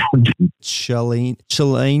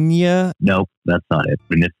 Chelania. Nope, that's not it.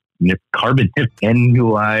 Carbon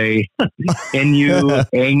NUI NU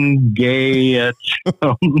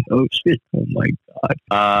oh shit. Oh my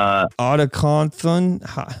god. Autoconthon.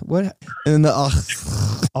 What? And the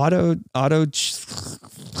auto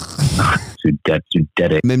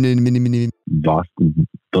Sudetic.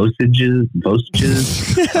 Vosages.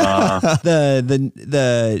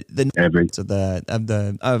 the every so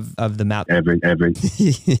the of the map. Every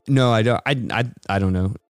No, I don't know.